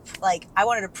wanted to be like, I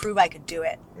wanted to prove I could do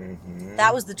it.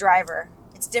 That was the driver.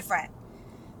 It's different.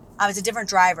 It's a different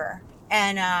driver.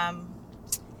 And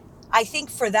I think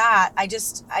for that, I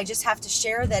just have to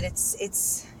share that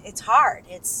it's hard.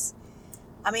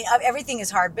 Everything is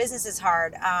hard. Business is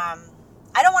hard.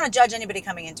 I don't want to judge anybody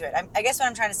coming into it. I guess what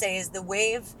I'm trying to say is the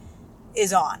wave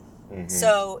is on.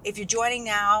 So if you're joining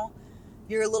now,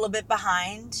 you're a little bit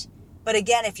behind. But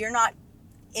again, if you're not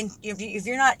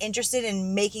interested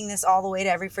in making this all the way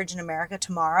to every fridge in America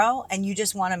tomorrow, and you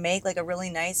just want to make like a really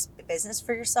nice business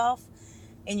for yourself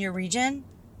in your region,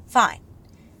 fine.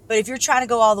 But if you're trying to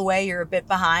go all the way, you're a bit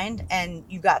behind, and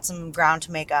you've got some ground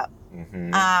to make up.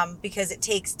 Because it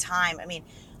takes time. I mean,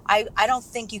 I don't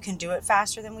think you can do it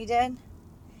faster than we did.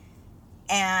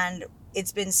 And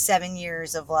it's been 7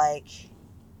 years of like,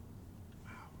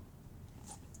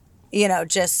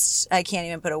 just, I can't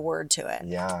even put a word to it.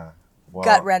 Yeah. Well,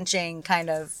 gut-wrenching kind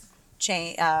of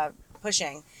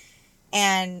pushing.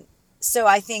 And so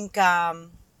I think I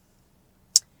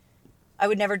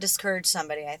would never discourage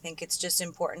somebody. I think it's just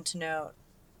important to note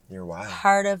your why.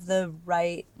 Part of the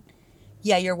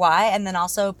your why, and then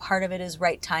also part of it is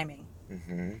right timing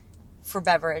for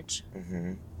beverage.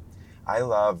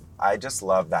 I just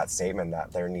love that statement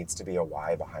that there needs to be a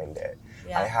why behind it.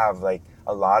 Yeah. I have like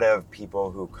a lot of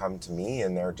people who come to me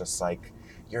and they're just like,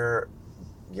 your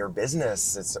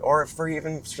business, or for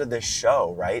this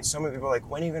show, right? So many people are like,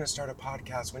 when are you going to start a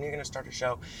podcast? When are you going to start a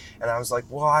show? And I was like,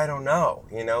 well, I don't know.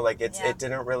 It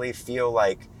didn't really feel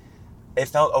like, it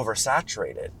felt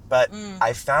oversaturated. But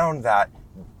I found that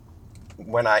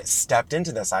when I stepped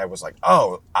into this, I was like,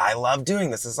 oh, I love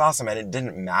doing this. This is awesome. And it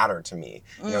didn't matter to me.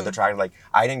 The track, like,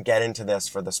 I didn't get into this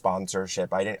for the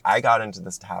sponsorship. I got into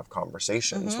this to have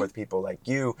conversations with people like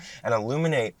you and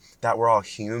illuminate that we're all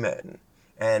human.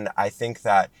 And I think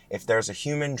that if there's a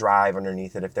human drive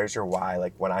underneath it, if there's your why,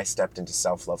 like when I stepped into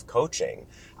self-love coaching,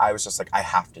 I was just like, I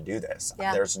have to do this.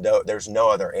 Yeah. There's no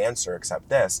other answer except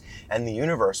this. And the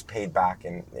universe paid back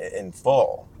in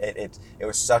full. It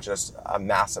was such a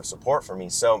massive support for me.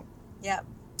 So yeah,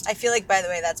 I feel like, by the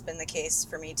way, that's been the case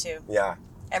for me too. Yeah.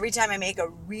 Every time I make a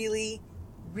really,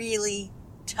 really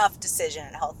tough decision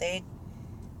at Health-Ade,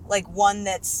 like one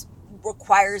that's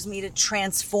requires me to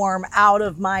transform out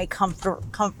of my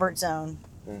comfort zone.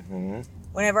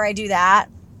 Whenever I do that,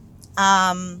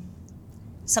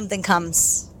 something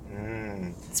comes.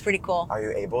 It's pretty cool. Are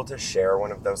you able to share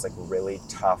one of those like really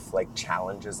tough like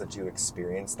challenges that you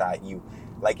experienced that you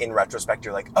like in retrospect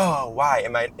you're like, oh, why?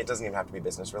 It doesn't even have to be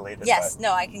business related. Yes,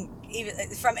 no, I can even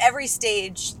from every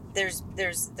stage. There's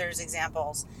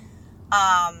examples.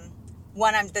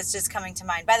 One that's just coming to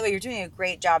mind. By the way, you're doing a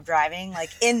great job driving, like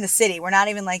in the city. We're not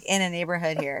even like in a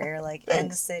neighborhood here. You're like in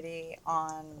the city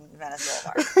on Venice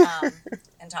Boulevard,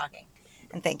 and talking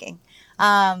and thinking.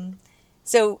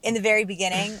 So in the very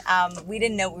beginning, we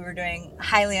didn't know what we were doing,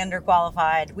 highly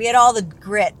underqualified. We had all the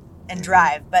grit and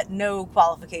drive, but no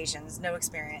qualifications, no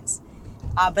experience.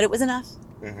 But it was enough.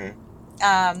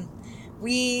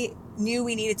 We knew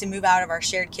we needed to move out of our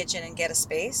shared kitchen and get a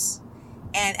space.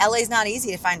 And LA's not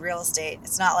easy to find real estate.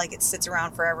 It's not like it sits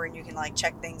around forever and you can like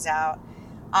check things out.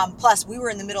 Plus, we were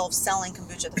in the middle of selling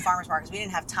kombucha at the farmers markets. We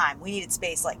didn't have time. We needed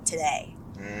space like today.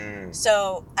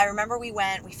 So I remember we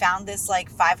found this like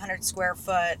 500 square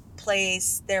foot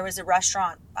place. There was a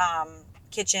restaurant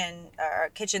kitchen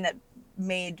that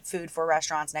made food for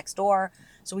restaurants next door.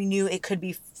 So we knew it could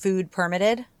be food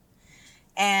permitted.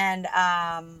 And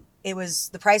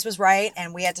the price was right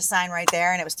and we had to sign right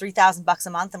there, and it was $3,000 a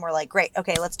month, and we're like, great,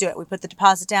 okay, let's do it. We put the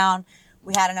deposit down.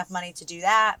 We had enough money to do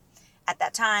that at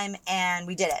that time, and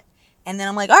we did it. And then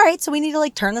I'm like, all right, so we need to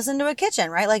like turn this into a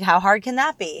kitchen, right? Like how hard can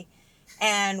that be?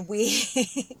 And we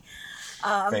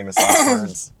famous last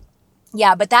words.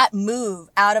 Yeah, but that move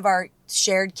out of our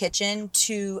shared kitchen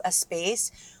to a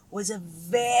space was a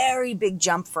very big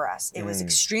jump for us. It was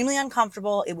extremely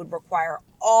uncomfortable. It would require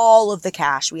all of the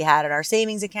cash we had at our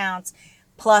savings accounts,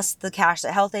 plus the cash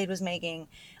that Health-Ade was making.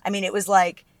 I mean, it was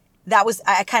like,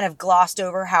 I kind of glossed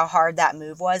over how hard that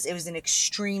move was. It was an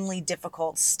extremely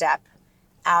difficult step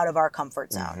out of our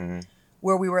comfort zone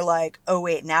where we were like, oh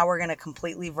wait, now we're going to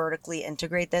completely vertically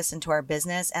integrate this into our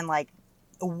business. And like,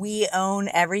 we own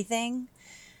everything.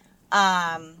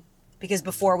 Because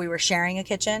before we were sharing a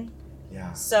kitchen.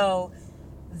 Yeah. So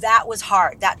that was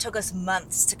hard. That took us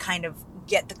months to kind of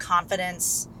get the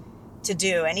confidence to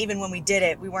do. And even when we did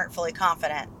it, we weren't fully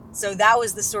confident. So that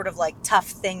was the sort of like tough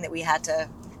thing that we had to,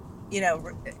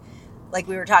 like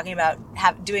we were talking about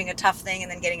doing a tough thing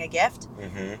and then getting a gift.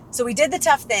 So we did the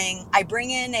tough thing. I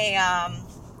bring in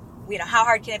how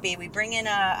hard can it be? We bring in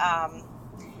a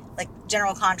like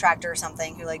general contractor or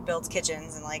something who like builds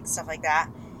kitchens and like stuff like that.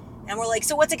 And we're like,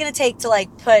 so what's it going to take to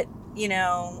like put,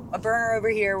 a burner over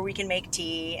here where we can make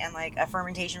tea and like a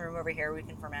fermentation room over here where we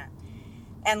can ferment.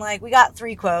 And like, we got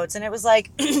 3 quotes and it was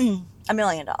like $1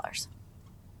 million.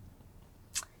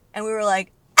 And we were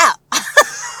like, ow,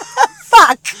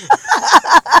 fuck.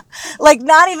 Like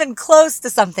not even close to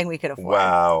something we could afford.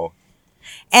 Wow.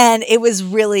 And it was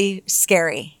really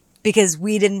scary because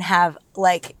we didn't have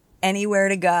like anywhere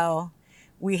to go.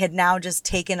 We had now just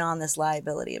taken on this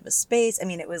liability of a space. I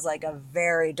mean, it was like a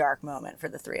very dark moment for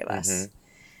the 3 of us.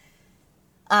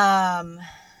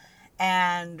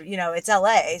 And it's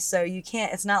LA, so you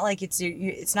can't. It's not like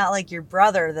it's not like your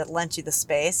brother that lent you the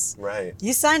space. Right.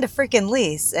 You signed a freaking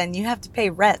lease, and you have to pay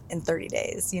rent in 30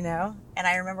 days. And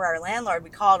I remember our landlord.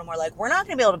 We called him. We're like, we're not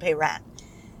going to be able to pay rent.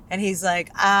 And he's like,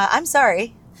 I'm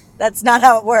sorry, that's not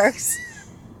how it works.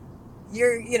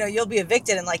 You'll be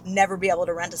evicted and like never be able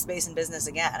to rent a space in business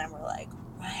again. And we're like,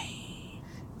 right.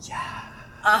 Yeah.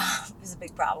 It was a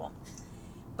big problem.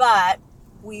 But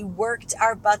we worked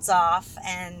our butts off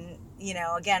and,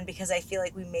 again, because I feel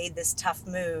like we made this tough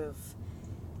move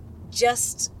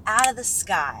just out of the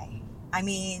sky. I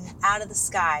mean, out of the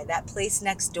sky, that place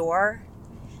next door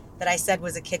that I said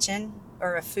was a kitchen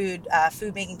or a food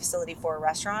making facility for a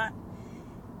restaurant.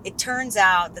 It turns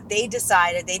out that they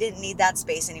decided they didn't need that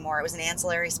space anymore. It was an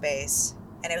ancillary space,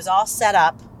 and it was all set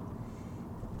up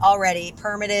already,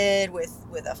 permitted with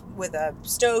a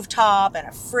stovetop and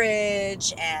a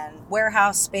fridge and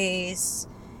warehouse space.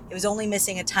 It was only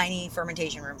missing a tiny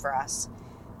fermentation room for us.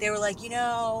 They were like, we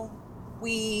don't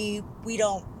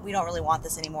really want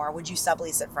this anymore. Would you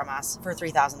sublease it from us for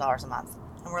 $3,000 a month?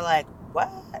 And we're like, what?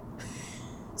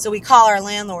 So we call our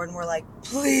landlord and we're like,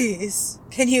 please,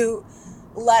 can you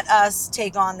let us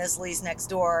take on this lease next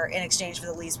door in exchange for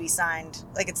the lease we signed?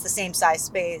 Like, it's the same size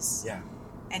space. Yeah.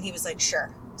 And he was like,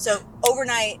 sure. So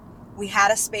overnight, we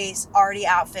had a space already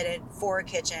outfitted for a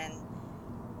kitchen,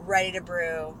 ready to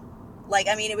brew. Like,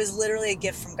 I mean, it was literally a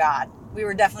gift from God. We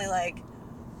were definitely like,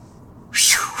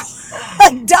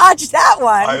 whew, dodge that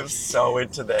one. I'm so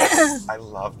into this. I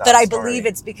love that But I story. believe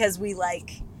it's because we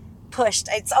like pushed.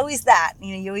 It's always that,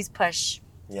 you always push.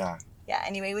 Yeah. Yeah,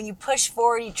 anyway, when you push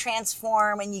forward, you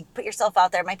transform, and you put yourself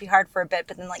out there. It might be hard for a bit,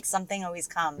 but then like something always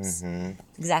comes. It's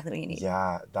exactly what you need.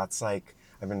 Yeah, that's like,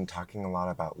 I've been talking a lot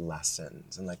about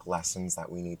lessons and like lessons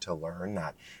that we need to learn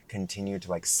that continue to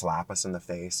like slap us in the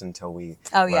face until we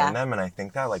learn them. And I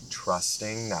think that like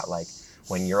trusting that like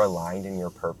when you're aligned in your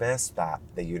purpose, that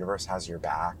the universe has your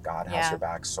back, God has your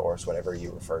back, source, whatever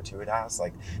you refer to it as,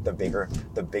 like the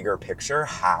bigger picture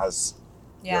has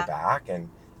your back. And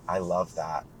I love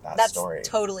that's story. That's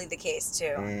totally the case too.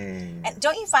 And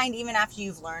don't you find even after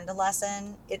you've learned a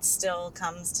lesson, it still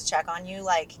comes to check on you?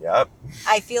 Like, Yep.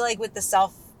 I feel like with the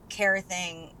self-care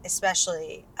thing,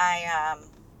 especially,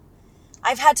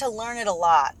 I've had to learn it a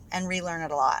lot and relearn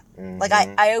it a lot. Mm-hmm. Like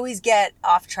I always get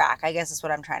off track, I guess is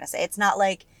what I'm trying to say. It's not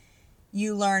like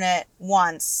you learn it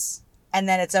once and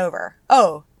then it's over.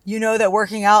 Oh, you know that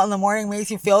working out in the morning makes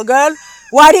you feel good?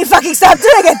 Why do you fucking stop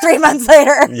doing it 3 months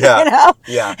later? Yeah. You know?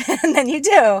 Yeah. And then you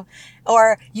do.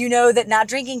 Or you know that not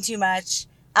drinking too much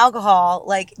alcohol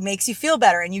like makes you feel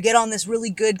better, and you get on this really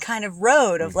good kind of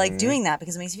road of like doing that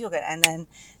because it makes you feel good, and then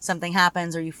something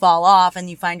happens or you fall off and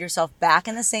you find yourself back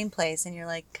in the same place and you're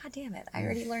like, God damn it, I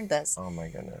already learned this. Oh my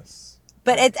goodness.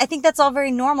 But I think that's all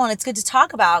very normal, and it's good to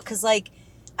talk about because like,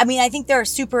 I mean, I think there are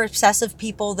super obsessive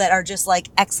people that are just like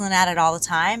excellent at it all the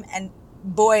time, and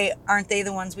boy, aren't they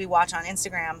the ones we watch on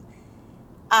Instagram.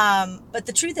 But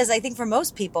the truth is, I think for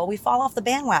most people, we fall off the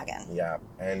bandwagon. Yeah,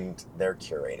 and they're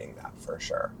curating that for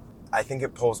sure. I think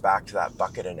it pulls back to that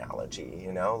bucket analogy,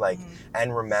 you know, like,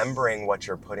 and remembering what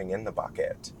you're putting in the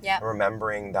bucket. Yeah.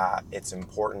 Remembering that it's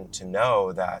important to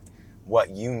know that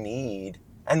what you need,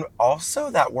 and also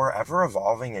that we're ever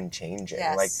evolving and changing.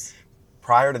 Yes. Like,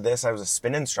 prior to this, I was a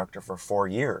spin instructor for 4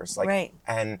 years. Like, Right.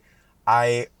 And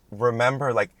I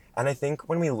remember, like, and I think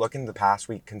when we look into the past,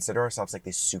 we consider ourselves like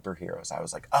these superheroes. I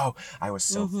was like, oh, I was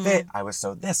so fit. I was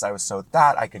so this. I was so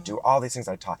that. I could do all these things.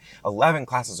 I taught 11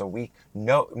 classes a week.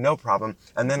 No problem.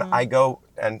 And then I go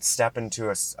and step into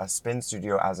a spin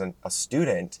studio as a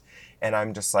student, and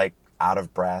I'm just like out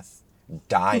of breath,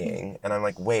 dying. And I'm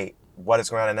like, wait, what is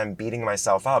going on? And I'm beating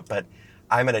myself up, but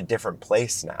I'm at a different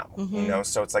place now, you know?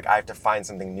 So it's like I have to find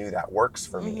something new that works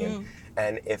for me.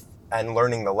 And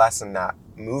learning the lesson that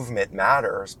movement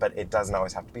matters, but it doesn't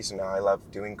always have to be. So now I love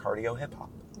doing cardio hip hop.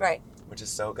 Right. Which is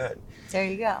so good. There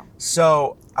you go.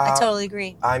 So I totally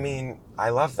agree. I mean, I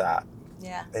love that.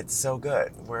 Yeah. It's so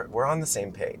good. We're on the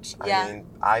same page. Yeah. I mean,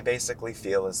 I basically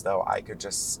feel as though I could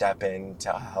just step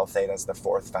into Health-Ade as the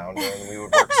 4th founder and we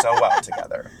would work so well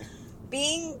together.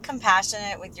 Being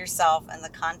compassionate with yourself and the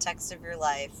context of your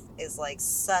life is like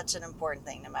such an important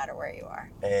thing no matter where you are.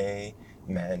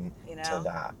 Amen You know? to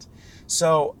that.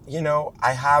 So, you know,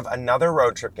 I have another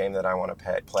road trip game that I want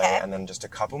to play, Okay. and then just a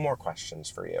couple more questions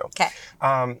for you. Okay.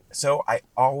 So I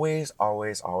always,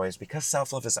 because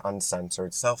self-love is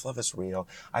uncensored, self-love is real,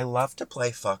 I love to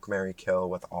play Fuck, Marry, Kill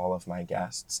with all of my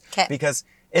guests. Okay. Because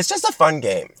it's just a fun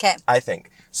game. Okay. I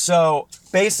think. So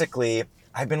basically,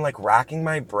 I've been like racking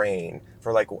my brain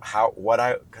for like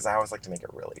because I always like to make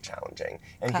it really challenging.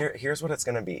 And here's what it's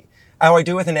going to be. Oh, I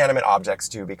do with inanimate objects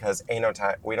too, because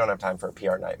we don't have time for a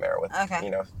PR nightmare with,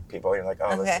 you know, people. You're like,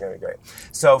 oh, this is going to be great.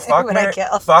 So fuck, marry,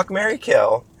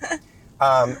 kill.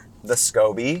 The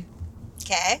SCOBY.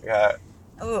 Okay.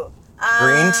 Ooh.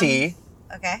 Green tea.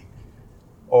 Okay.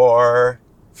 Or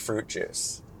fruit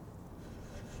juice.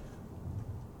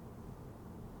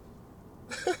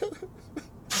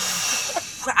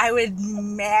 I would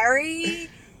marry.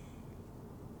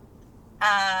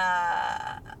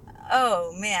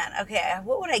 Oh man. Okay.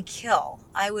 What would I kill?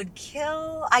 I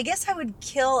guess I would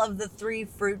kill of the 3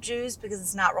 fruit juice because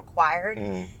it's not required,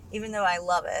 even though I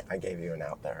love it. I gave you an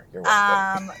out there. You're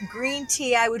welcome. Green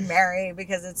tea I would marry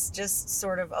because it's just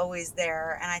sort of always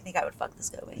there, and I think I would fuck the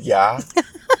SCOBY. Yeah.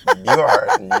 You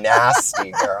are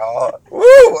nasty, girl.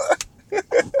 Woo!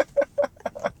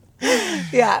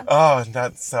 Yeah. Oh,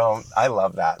 I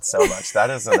love that so much.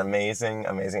 That is an amazing,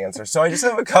 amazing answer. So I just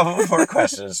have a couple more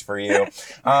questions for you.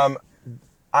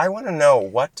 I want to know,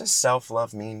 what does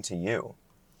self-love mean to you?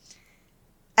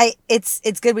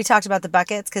 It's good we talked about the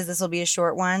buckets because this will be a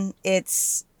short one.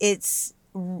 It's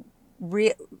taking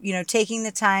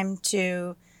the time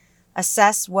to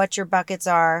assess what your buckets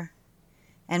are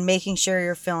and making sure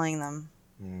you're filling them.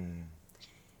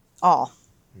 All.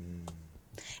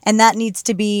 And that needs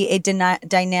to be a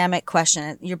dynamic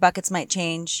question. Your buckets might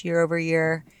change year over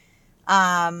year.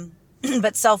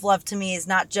 But self-love to me is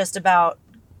not just about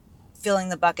filling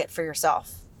the bucket for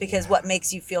yourself, because what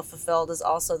makes you feel fulfilled is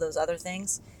also those other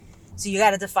things. So you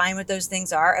got to define what those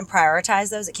things are and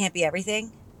prioritize those. It can't be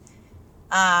everything.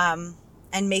 And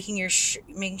making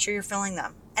sure you're filling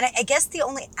them. And I guess the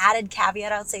only added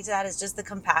caveat I would say to that is just the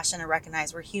compassion to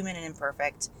recognize we're human and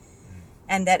imperfect.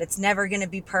 And that it's never going to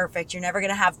be perfect. You're never going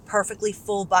to have perfectly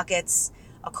full buckets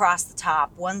across the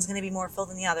top. One's going to be more full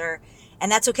than the other. And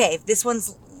that's okay. If this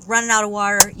one's running out of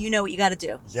water, you know what you got to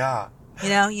do. Yeah. You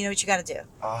know what you got to do.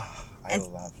 Oh, I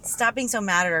love that. Stop being so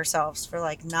mad at ourselves for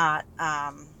like not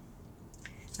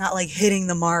like hitting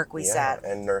the mark we set.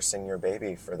 And nursing your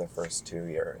baby for the first 2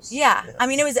 years. Yeah. I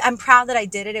mean, I'm proud that I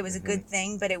did it. It was a good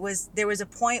thing, but there was a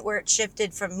point where it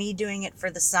shifted from me doing it for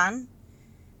the son,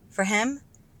 for him,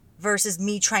 versus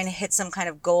me trying to hit some kind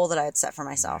of goal that I had set for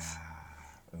myself.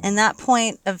 And that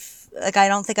point of, like, I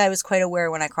don't think I was quite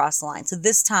aware when I crossed the line. So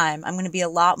this time I'm going to be a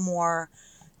lot more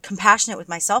compassionate with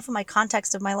myself and my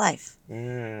context of my life.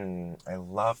 I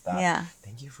love that. Yeah.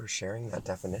 Thank you for sharing that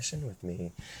definition with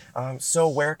me. So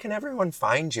where can everyone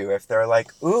find you if they're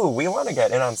like, ooh, we want to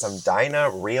get in on some Daina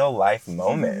real life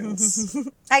moments?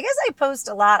 I guess I post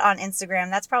a lot on Instagram.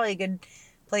 That's probably a good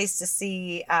place to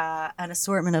see an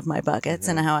assortment of my buckets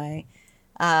and how I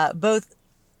both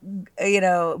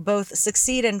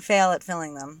succeed and fail at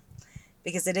filling them,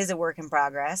 because it is a work in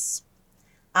progress.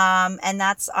 And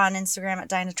that's on Instagram at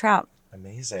Daina Trout.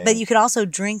 Amazing. But you could also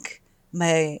drink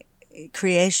my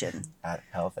creation At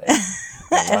Health-Ade.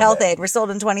 at Health-Ade. We're sold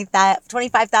in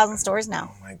 25,000 stores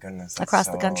now. Oh my goodness. That's Across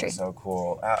the country. So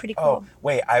cool. Pretty cool. Oh,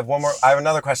 wait, I have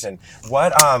another question.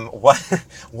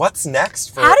 What's next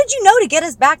for... How did you know to get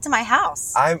us back to my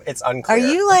house? It's unclear. Are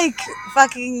you like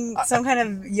fucking some kind of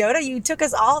Yoda? You took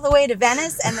us all the way to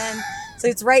Venice and then, so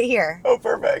it's right here. Oh,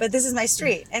 perfect. But this is my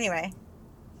street. Anyway.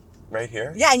 Right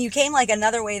here? Yeah, and you came like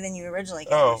another way than you originally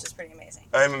came, which is pretty amazing.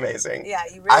 I'm amazing. Yeah,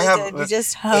 you I really have did. You this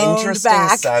just honed interesting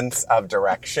back. sense of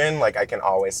direction, like I can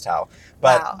always tell.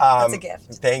 But Wow, that's a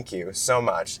gift. Thank you so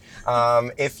much.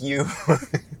 If you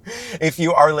if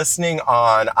you are listening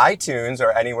on iTunes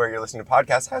or anywhere you're listening to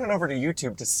podcasts, head on over to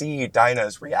YouTube to see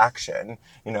Daina's reaction,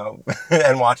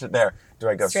 and watch it there. Do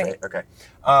I go straight? Okay.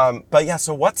 But yeah,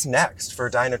 so what's next for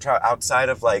Daina Trout outside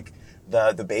of like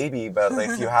the baby, but like,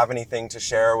 if you have anything to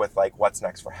share with like what's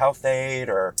next for Health-Ade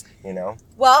or,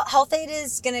 Well, Health-Ade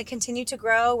is going to continue to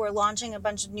grow. We're launching a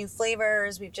bunch of new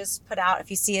flavors. We've just put out, if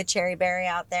you see a cherry berry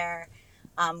out there,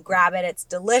 grab it. It's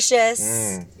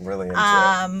delicious. Really into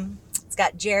it. It's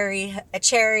got a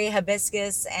cherry,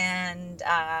 hibiscus, and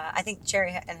I think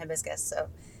cherry and hibiscus. So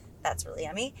that's really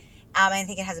yummy. I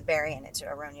think it has a berry in it too,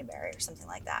 aronia berry or something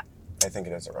like that. I think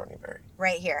it is a aronia berry.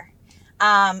 Right here.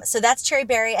 So that's cherry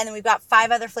berry, and then we've got 5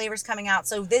 other flavors coming out.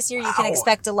 So this year you can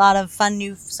expect a lot of fun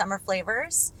new summer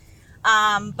flavors.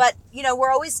 But we're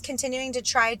always continuing to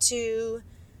try to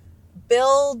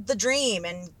build the dream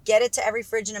and get it to every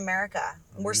fridge in America.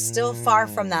 We're still far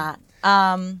from that.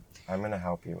 I'm gonna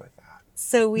help you with that.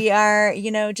 So we are,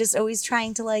 just always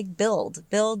trying to like build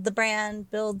the brand,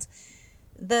 build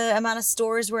the amount of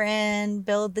stores we're in,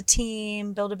 build the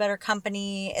team, build a better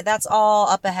company. That's all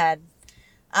up ahead.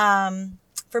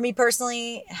 For me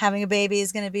personally, having a baby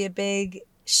is going to be a big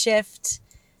shift.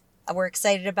 We're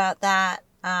excited about that.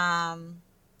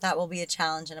 That will be a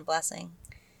challenge and a blessing.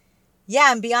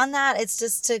 Yeah. And beyond that, it's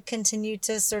just to continue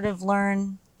to sort of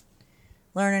learn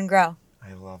and grow.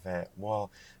 I love it.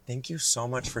 Well, thank you so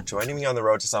much for joining me on the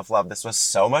road to self-love. This was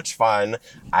so much fun.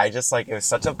 I just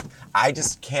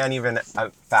can't even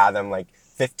fathom like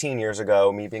 15 years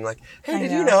ago, me being like, hey,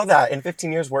 did you know that in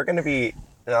 15 years we're going to be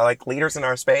like leaders in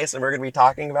our space and we're going to be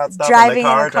talking about stuff in the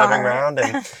car, driving around.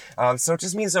 And so it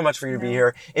just means so much for you to be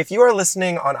here. If you are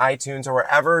listening on iTunes or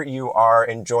wherever you are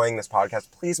enjoying this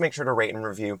podcast, please make sure to rate and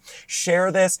review.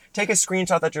 Share this. Take a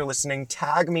screenshot that you're listening.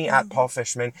 Tag me at Paul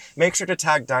Fishman. Make sure to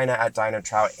tag Daina at Daina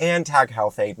Trout and tag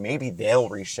Health-Ade. Maybe they'll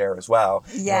reshare as well.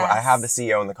 Yes. I have the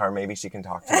CEO in the car. Maybe she can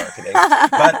talk to marketing.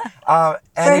 But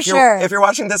if you're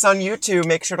watching this on YouTube,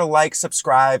 make sure to like,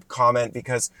 subscribe, comment,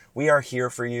 because we are here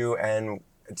for you, and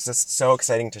it's just so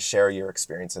exciting to share your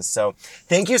experiences. So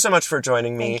thank you so much for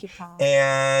joining me. Thank you, Paul.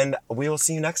 And we will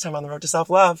see you next time on the road to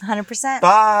self-love. 100%.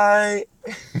 Bye.